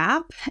like a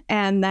map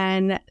and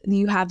then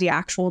you have the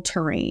actual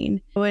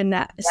terrain.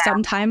 And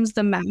sometimes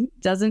the map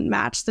doesn't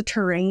match the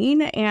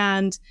terrain.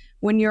 And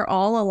when you're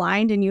all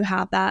aligned and you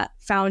have that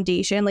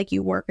foundation, like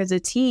you work as a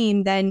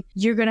team, then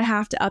you're going to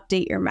have to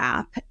update your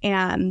map.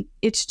 And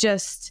it's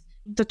just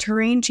the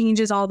terrain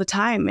changes all the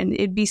time. And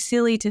it'd be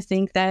silly to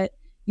think that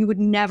you would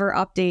never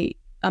update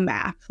a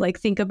map. Like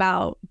think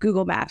about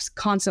Google Maps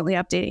constantly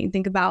updating.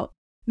 Think about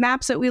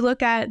maps that we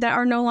look at that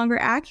are no longer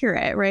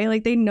accurate, right?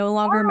 Like they no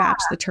longer match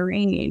the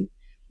terrain.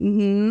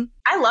 Mm-hmm.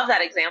 I love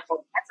that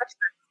example.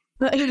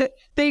 That's such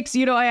Thanks.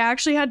 I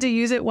actually had to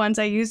use it once.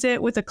 I used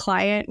it with a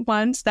client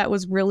once that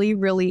was really,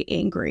 really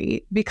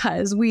angry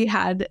because we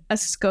had a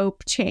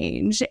scope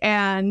change.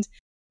 And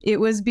it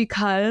was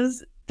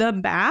because the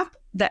map,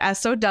 the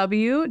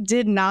SOW,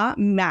 did not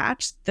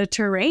match the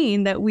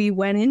terrain that we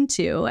went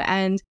into.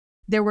 And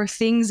there were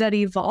things that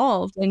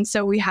evolved. And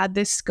so we had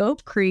this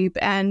scope creep.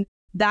 And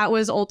that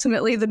was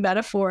ultimately the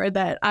metaphor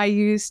that I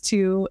used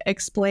to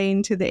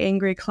explain to the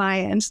angry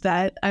clients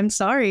that I'm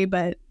sorry,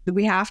 but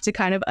we have to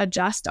kind of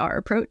adjust our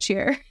approach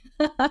here.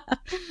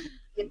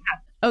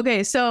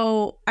 Okay,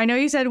 so I know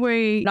you said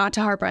we not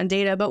to harp on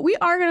data, but we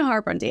are going to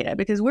harp on data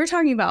because we're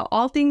talking about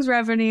all things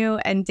revenue,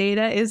 and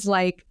data is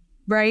like,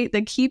 right,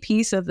 the key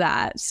piece of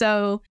that.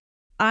 So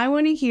I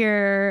want to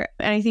hear,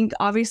 and I think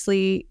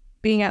obviously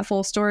being at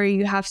Full Story,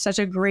 you have such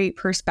a great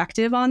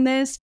perspective on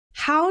this.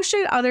 How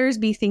should others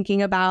be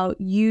thinking about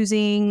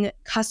using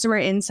customer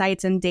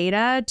insights and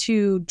data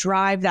to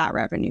drive that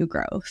revenue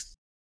growth?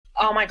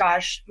 Oh my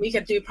gosh, we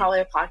could do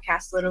probably a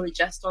podcast literally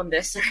just on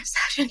this, or a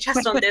session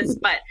just on this,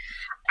 but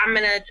I'm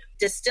going to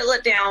distill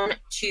it down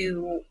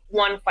to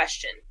one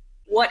question.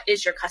 What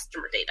is your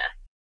customer data?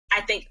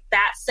 I think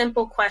that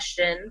simple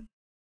question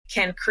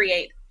can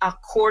create a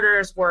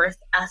quarter's worth,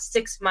 a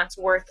 6 months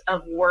worth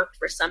of work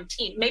for some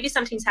team. Maybe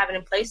some teams have it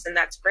in place and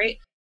that's great.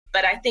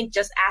 But I think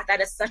just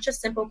that is such a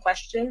simple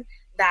question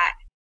that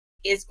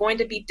is going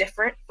to be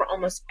different for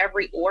almost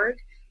every org,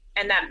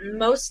 and that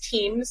most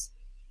teams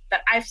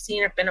that I've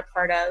seen or been a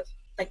part of,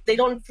 like they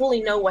don't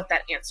fully know what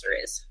that answer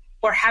is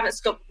or haven't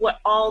scoped what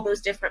all those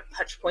different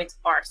touch points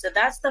are. So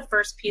that's the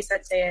first piece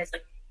I'd say is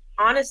like,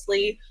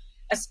 honestly,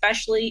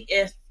 especially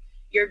if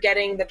you're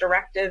getting the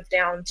directive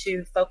down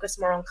to focus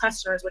more on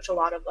customers, which a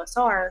lot of us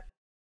are,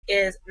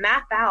 is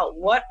map out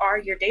what are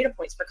your data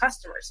points for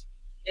customers.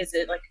 Is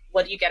it like,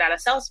 what do you get out of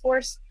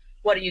Salesforce?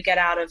 What do you get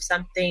out of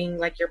something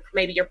like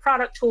maybe your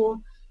product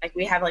tool? Like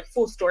we have like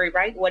Full Story,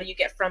 right? What do you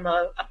get from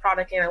a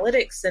product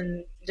analytics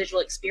and digital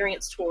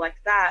experience tool like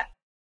that?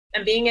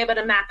 and being able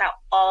to map out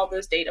all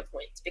those data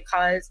points,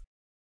 because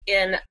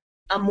in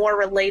a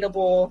more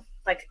relatable,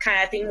 like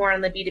kind of thing more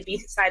on the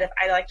B2B side of,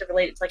 I like to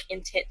relate it to like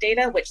intent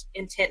data, which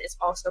intent is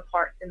also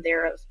part in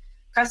there of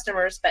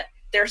customers, but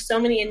there are so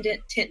many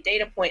intent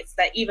data points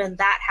that even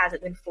that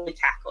hasn't been fully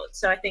tackled.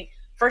 So I think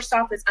first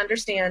off is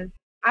understand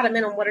at a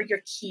minimum, what are your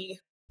key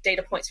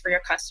data points for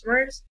your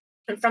customers?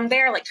 And from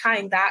there, like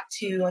tying that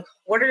to like,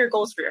 what are your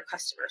goals for your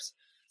customers?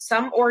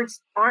 Some orgs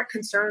aren't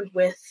concerned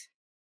with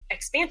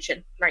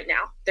expansion right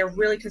now. They're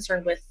really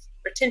concerned with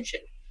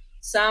retention.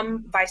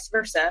 Some vice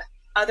versa.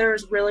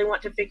 Others really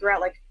want to figure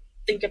out, like,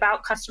 think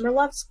about customer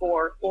love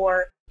score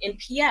or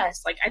NPS.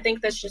 Like, I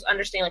think that's just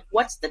understanding, like,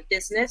 what's the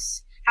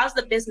business? How's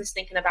the business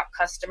thinking about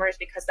customers?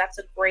 Because that's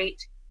a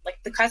great, like,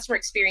 the customer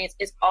experience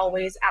is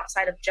always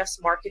outside of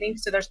just marketing.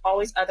 So there's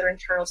always other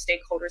internal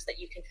stakeholders that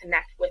you can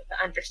connect with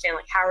to understand,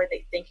 like, how are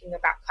they thinking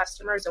about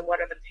customers and what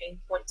are the pain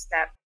points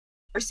that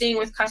we're seeing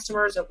with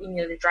customers or we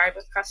need to drive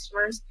with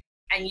customers.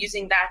 And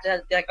using that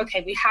to be like,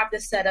 okay, we have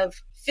this set of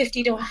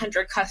 50 to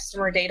 100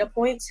 customer data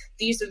points.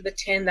 These are the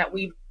 10 that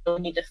we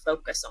really need to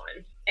focus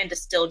on and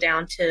distill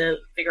down to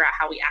figure out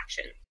how we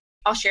action.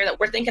 I'll share that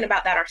we're thinking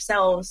about that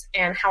ourselves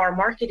and how our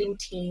marketing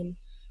team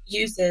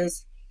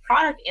uses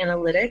product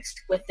analytics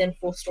within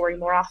Full Story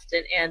more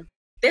often. And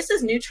this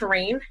is new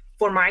terrain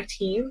for my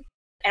team.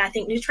 And I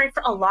think new terrain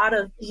for a lot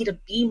of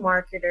B2B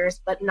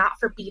marketers, but not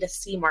for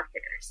B2C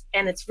marketers.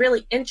 And it's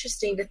really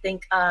interesting to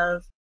think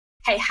of,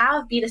 hey,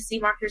 how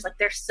B2C marketers, like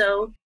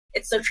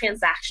it's so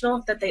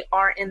transactional that they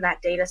are in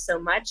that data so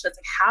much. So it's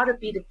like, how do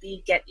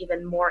B2B get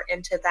even more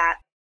into that,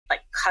 like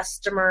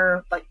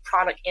customer, like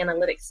product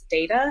analytics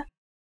data?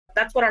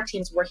 That's what our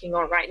team's working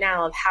on right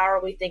now, of how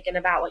are we thinking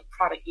about like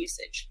product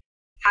usage?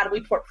 How do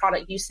we port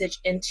product usage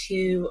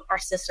into our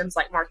systems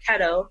like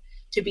Marketo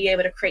to be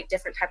able to create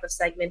different type of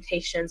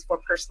segmentations for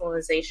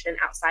personalization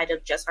outside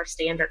of just our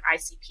standard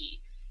ICP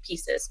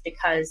pieces?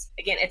 Because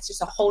again, it's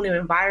just a whole new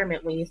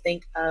environment when you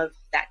think of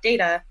that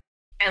data.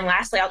 And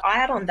lastly, I'll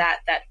add on that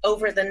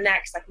over the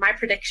next, like my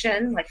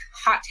prediction, like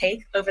hot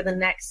take, over the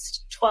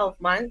next 12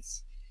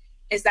 months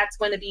is that's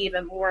going to be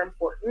even more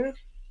important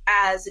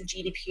as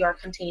GDPR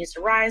continues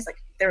to rise. Like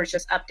there was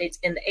just updates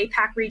in the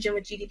APAC region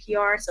with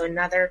GDPR. So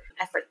another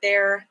effort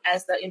there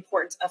as the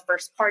importance of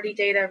first party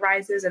data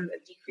rises and the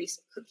decrease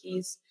of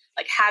cookies,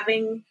 like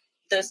having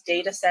those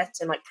data sets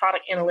and like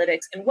product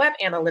analytics and web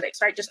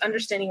analytics, right? Just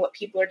understanding what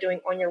people are doing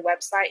on your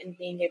website and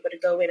being able to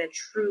go in and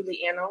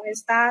truly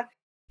analyze that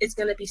is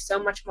going to be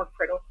so much more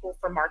critical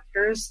for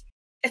marketers.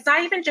 It's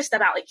not even just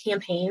about like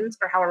campaigns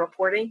or how we're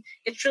reporting.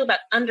 It's truly about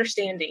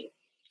understanding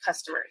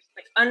customers,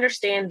 like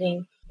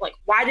understanding like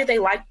why do they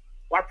like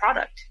our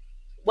product?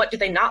 What do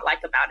they not like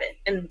about it?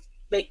 And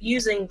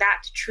using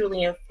that to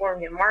truly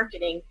inform your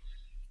marketing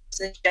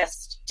to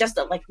just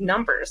like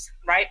numbers,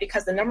 right?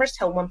 Because the numbers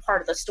tell one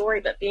part of the story,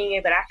 but being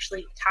able to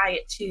actually tie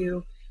it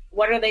to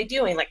what are they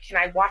doing? Like, can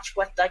I watch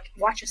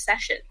a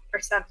session or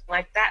something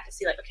like that to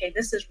see like, okay,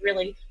 this is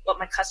really what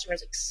my customer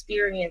is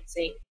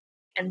experiencing.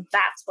 And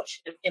that's what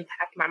should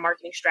impact my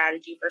marketing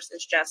strategy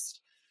versus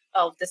just,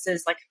 oh, this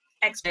is like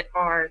X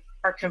are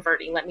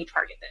converting. Let me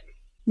target them.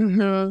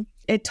 Mm-hmm.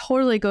 It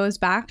totally goes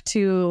back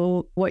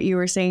to what you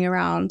were saying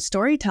around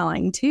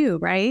storytelling too,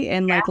 right?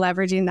 And like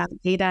leveraging that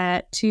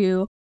data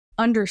to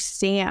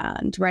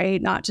understand,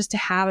 right? Not just to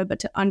have it, but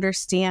to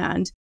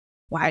understand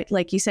why,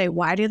 like you say,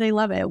 why do they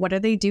love it? What are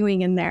they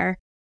doing in there?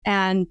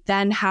 And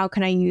then how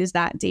can I use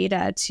that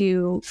data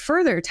to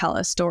further tell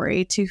a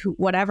story to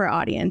whatever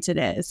audience it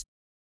is?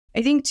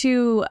 I think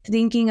too,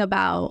 thinking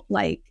about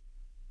like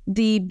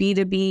the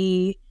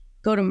B2B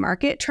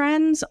go-to-market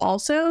trends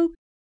also,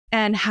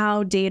 and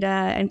how data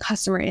and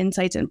customer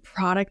insights and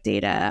product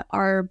data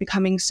are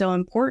becoming so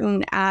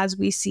important as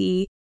we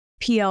see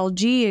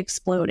PLG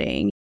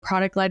exploding.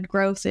 Product-led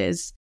growth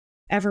is,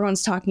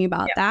 everyone's talking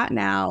about that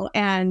now.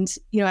 And,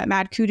 at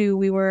Mad Kudu,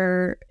 we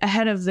were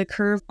ahead of the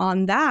curve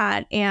on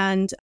that.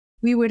 And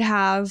we would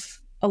have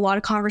a lot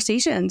of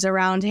conversations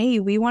around, hey,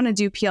 we want to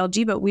do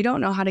PLG, but we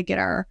don't know how to get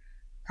our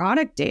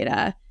product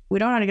data. We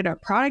don't know how to get our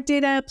product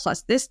data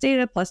plus this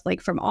data plus like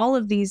from all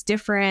of these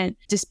different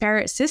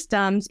disparate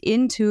systems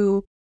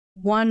into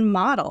one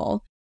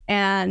model.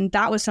 And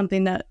that was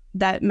something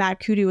that Mad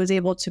Kudu was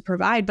able to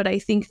provide. But I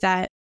think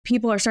that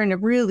people are starting to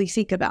really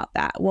think about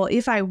that. Well,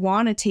 if I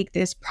want to take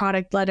this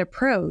product-led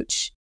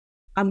approach,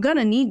 I'm going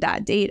to need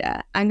that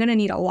data. I'm going to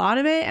need a lot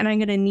of it, and I'm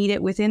going to need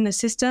it within the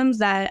systems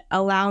that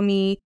allow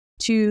me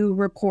to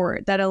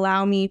report, that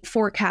allow me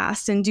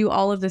forecast and do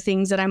all of the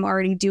things that I'm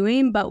already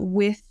doing, but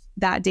with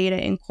that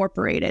data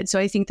incorporated. So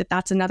I think that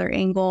that's another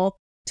angle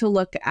to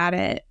look at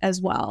it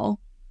as well.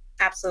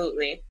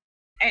 Absolutely.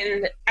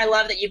 And I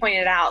love that you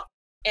pointed out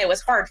it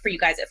was hard for you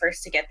guys at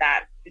first to get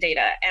that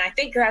data. And I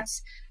think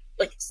that's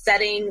like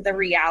setting the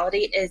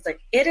reality is like,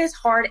 it is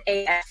hard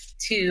AF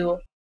to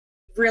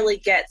really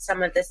get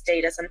some of this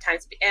data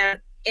sometimes. And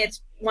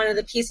it's one of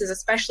the pieces,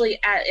 especially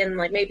in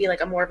like maybe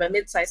like a more of a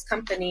mid-sized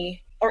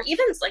company or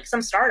even like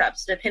some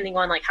startups, depending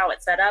on like how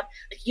it's set up,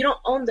 like you don't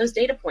own those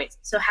data points.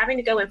 So having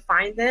to go and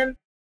find them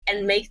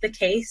and make the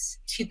case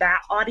to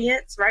that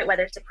audience, right?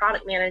 Whether it's a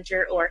product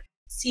manager or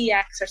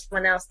CX or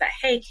someone else that,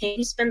 hey, can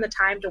you spend the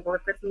time to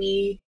work with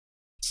me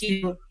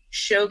to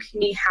show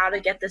me how to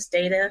get this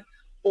data?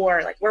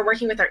 Or like we're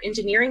working with our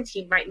engineering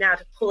team right now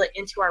to pull it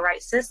into our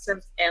right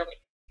systems and like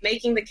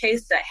making the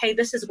case that, hey,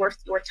 this is worth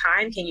your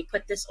time. Can you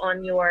put this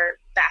on your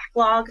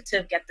backlog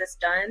to get this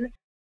done?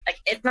 Like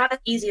it's not as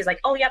easy as like,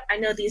 oh, yep, I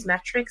know these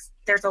metrics.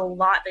 There's a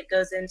lot that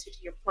goes into,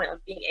 to your point,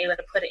 of being able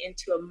to put it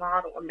into a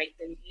model and make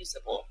them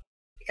usable.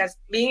 Because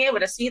being able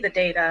to see the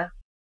data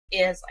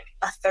is like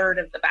a third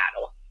of the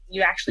battle.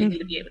 You actually need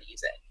to be able to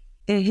use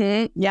it.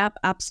 Mm-hmm. Yep,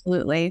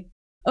 absolutely.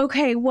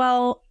 Okay,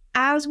 well,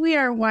 as we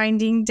are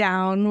winding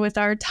down with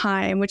our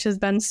time, which has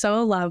been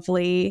so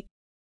lovely,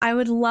 I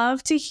would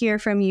love to hear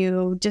from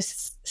you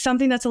just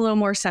something that's a little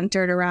more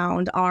centered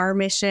around our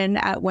mission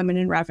at Women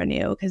in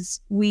Revenue,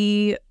 because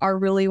we are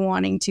really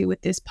wanting to,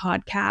 with this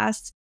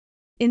podcast,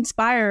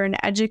 inspire and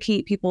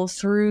educate people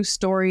through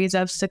stories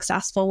of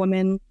successful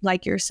women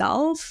like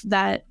yourself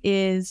that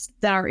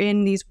are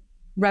in these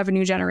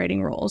revenue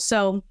generating roles.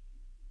 So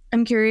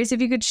I'm curious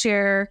if you could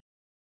share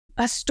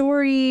a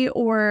story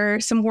or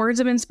some words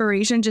of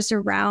inspiration just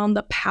around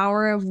the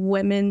power of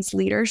women's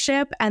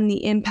leadership and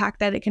the impact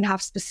that it can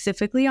have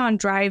specifically on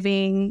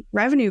driving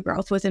revenue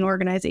growth within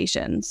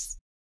organizations.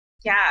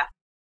 Yeah.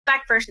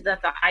 Back first to the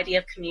idea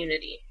of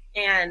community.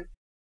 And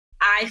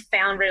I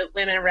found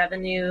Women in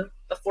Revenue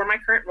before my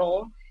current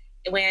role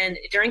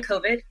during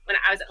COVID, when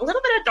I was a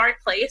little bit of a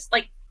dark place,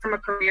 like from a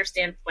career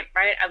standpoint,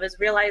 right? I was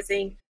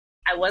realizing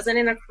I wasn't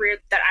in a career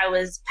that I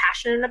was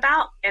passionate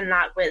about and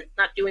not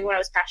doing what I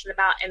was passionate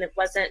about. And it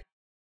wasn't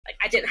like,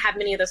 I didn't have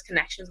many of those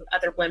connections with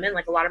other women.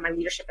 Like a lot of my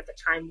leadership at the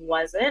time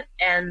wasn't.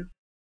 And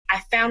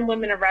I found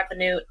Women in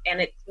Revenue,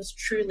 and it was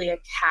truly a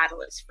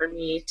catalyst for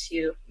me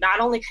to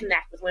not only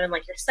connect with women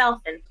like yourself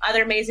and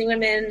other amazing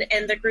women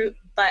in the group,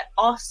 but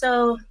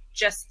also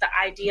just the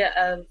idea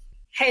of,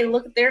 hey,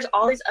 look, there's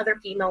all these other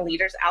female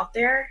leaders out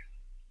there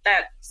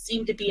that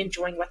seem to be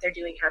enjoying what they're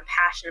doing and are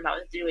passionate about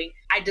what they're doing.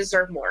 I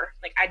deserve more.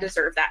 Like I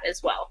deserve that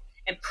as well.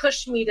 And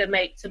pushed me to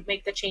make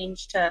the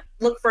change to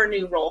look for a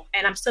new role.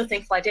 And I'm so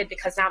thankful I did,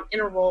 because now I'm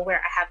in a role where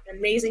I have an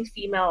amazing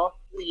female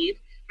lead.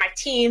 My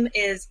team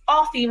is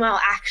all female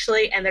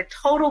actually, and they're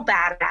total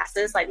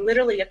badasses, like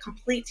literally a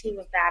complete team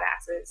of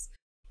badasses.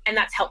 And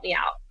that's helped me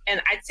out.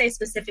 And I'd say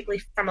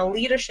specifically from a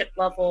leadership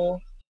level,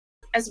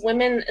 as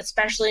women,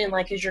 especially in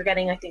like as you're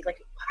getting, I think, like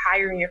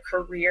higher in your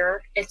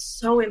career, it's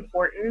so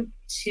important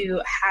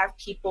to have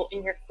people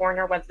in your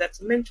corner, whether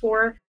that's a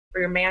mentor or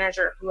your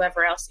manager or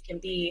whoever else it can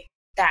be,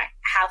 that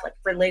have like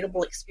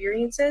relatable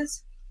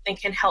experiences and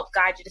can help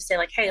guide you to say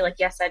like, hey, like,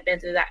 yes, I've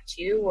been through that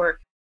too. Or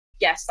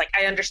yes, like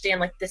I understand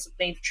like this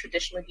may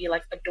traditionally be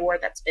like a door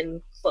that's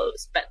been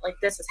closed, but like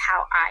this is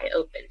how I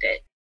opened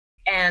it.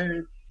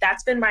 And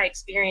that's been my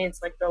experience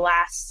like the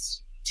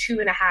last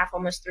 2.5,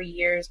 almost 3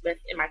 years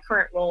in my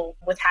current role,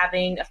 with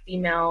having a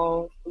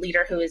female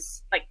leader who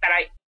is like that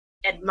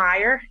I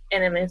admire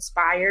and am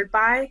inspired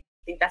by.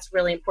 I think that's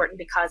really important,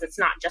 because it's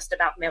not just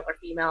about male or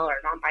female or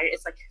non-binary.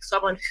 It's like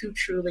someone who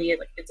truly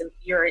like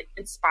you're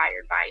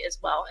inspired by as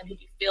well, and who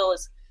you feel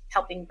is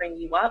helping bring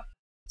you up.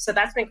 So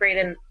that's been great.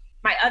 And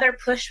my other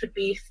push would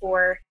be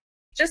for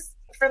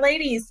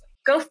ladies,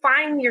 go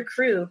find your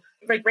crew.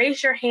 Like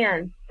raise your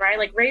hand, right?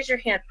 Like raise your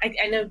hand.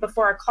 I know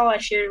before our call I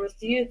shared with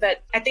you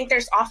that I think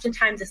there's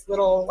oftentimes this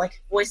little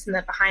like voice in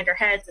the behind our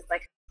heads that's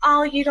like,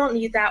 oh, you don't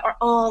need that, or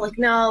oh, like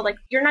no, like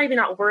you're not even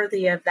not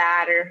worthy of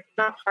that, or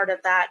not part of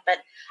that. But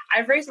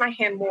I've raised my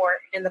hand more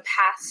in the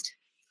past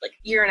like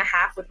 1.5 years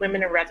with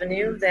Women in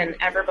Revenue than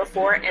ever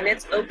before, and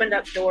it's opened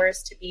up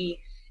doors to be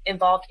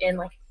involved in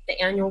like the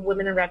annual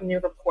Women in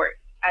Revenue report.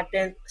 I've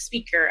been a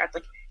speaker. I've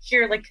like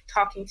here like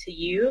talking to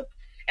you,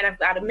 and I've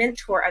got a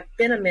mentor. I've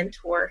been a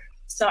mentor.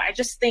 So I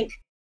just think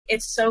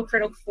it's so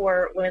critical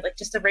for women, like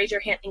just to raise your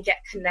hand and get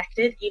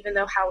connected, even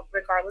though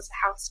regardless of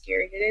how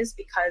scary it is,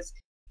 because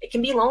it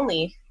can be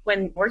lonely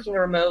when working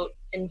remote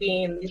and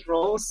being in these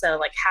roles. So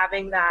like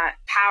having that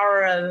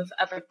power of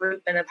a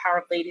group and a power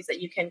of ladies that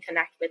you can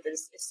connect with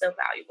is so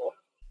valuable.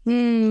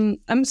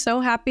 I'm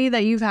so happy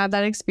that you've had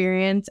that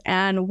experience,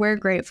 and we're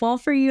grateful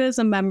for you as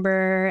a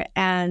member.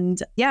 And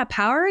yeah,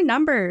 power in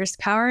numbers,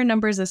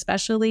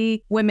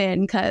 especially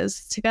women,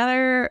 because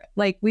together,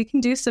 like we can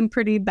do some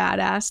pretty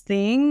badass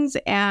things,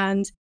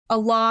 and a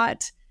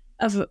lot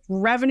of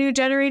revenue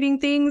generating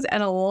things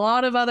and a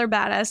lot of other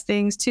badass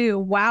things too,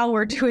 while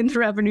we're doing the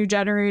revenue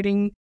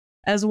generating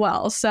as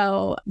well.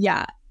 So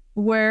yeah,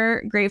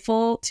 we're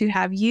grateful to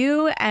have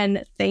you,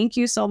 and thank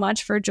you so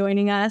much for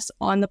joining us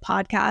on the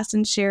podcast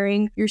and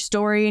sharing your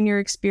story and your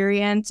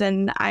experience.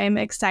 And I am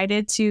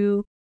excited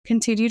to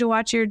continue to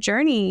watch your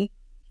journey.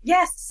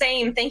 Yes,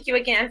 same. Thank you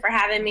again for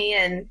having me,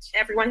 and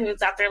everyone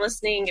who's out there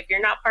listening. If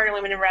you're not part of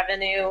Women in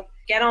Revenue,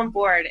 get on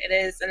board. It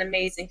is an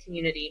amazing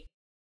community.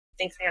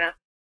 Thanks, Hannah.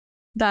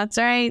 That's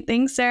right.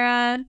 Thanks,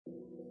 Sarah.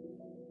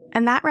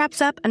 And that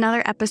wraps up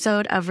another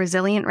episode of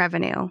Resilient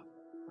Revenue.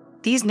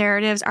 These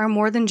narratives are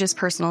more than just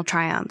personal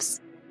triumphs.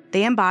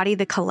 They embody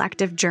the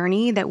collective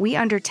journey that we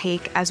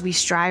undertake as we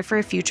strive for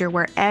a future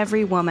where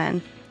every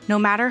woman, no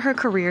matter her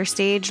career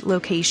stage,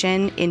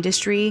 location,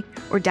 industry,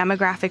 or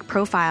demographic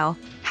profile,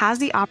 has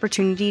the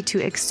opportunity to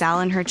excel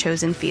in her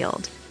chosen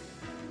field.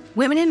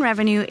 Women in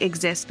Revenue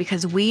exists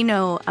because we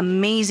know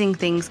amazing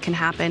things can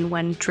happen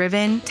when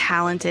driven,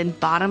 talented,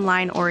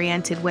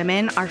 bottom-line-oriented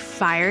women are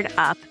fired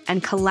up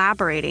and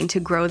collaborating to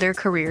grow their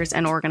careers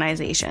and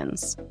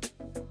organizations.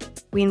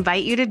 We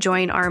invite you to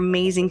join our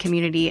amazing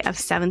community of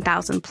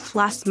 7,000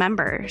 plus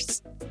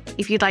members.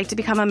 If you'd like to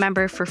become a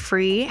member for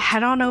free,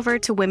 head on over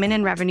to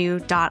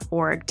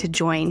womeninrevenue.org to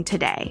join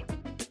today.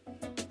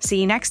 See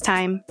you next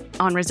time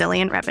on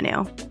Resilient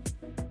Revenue.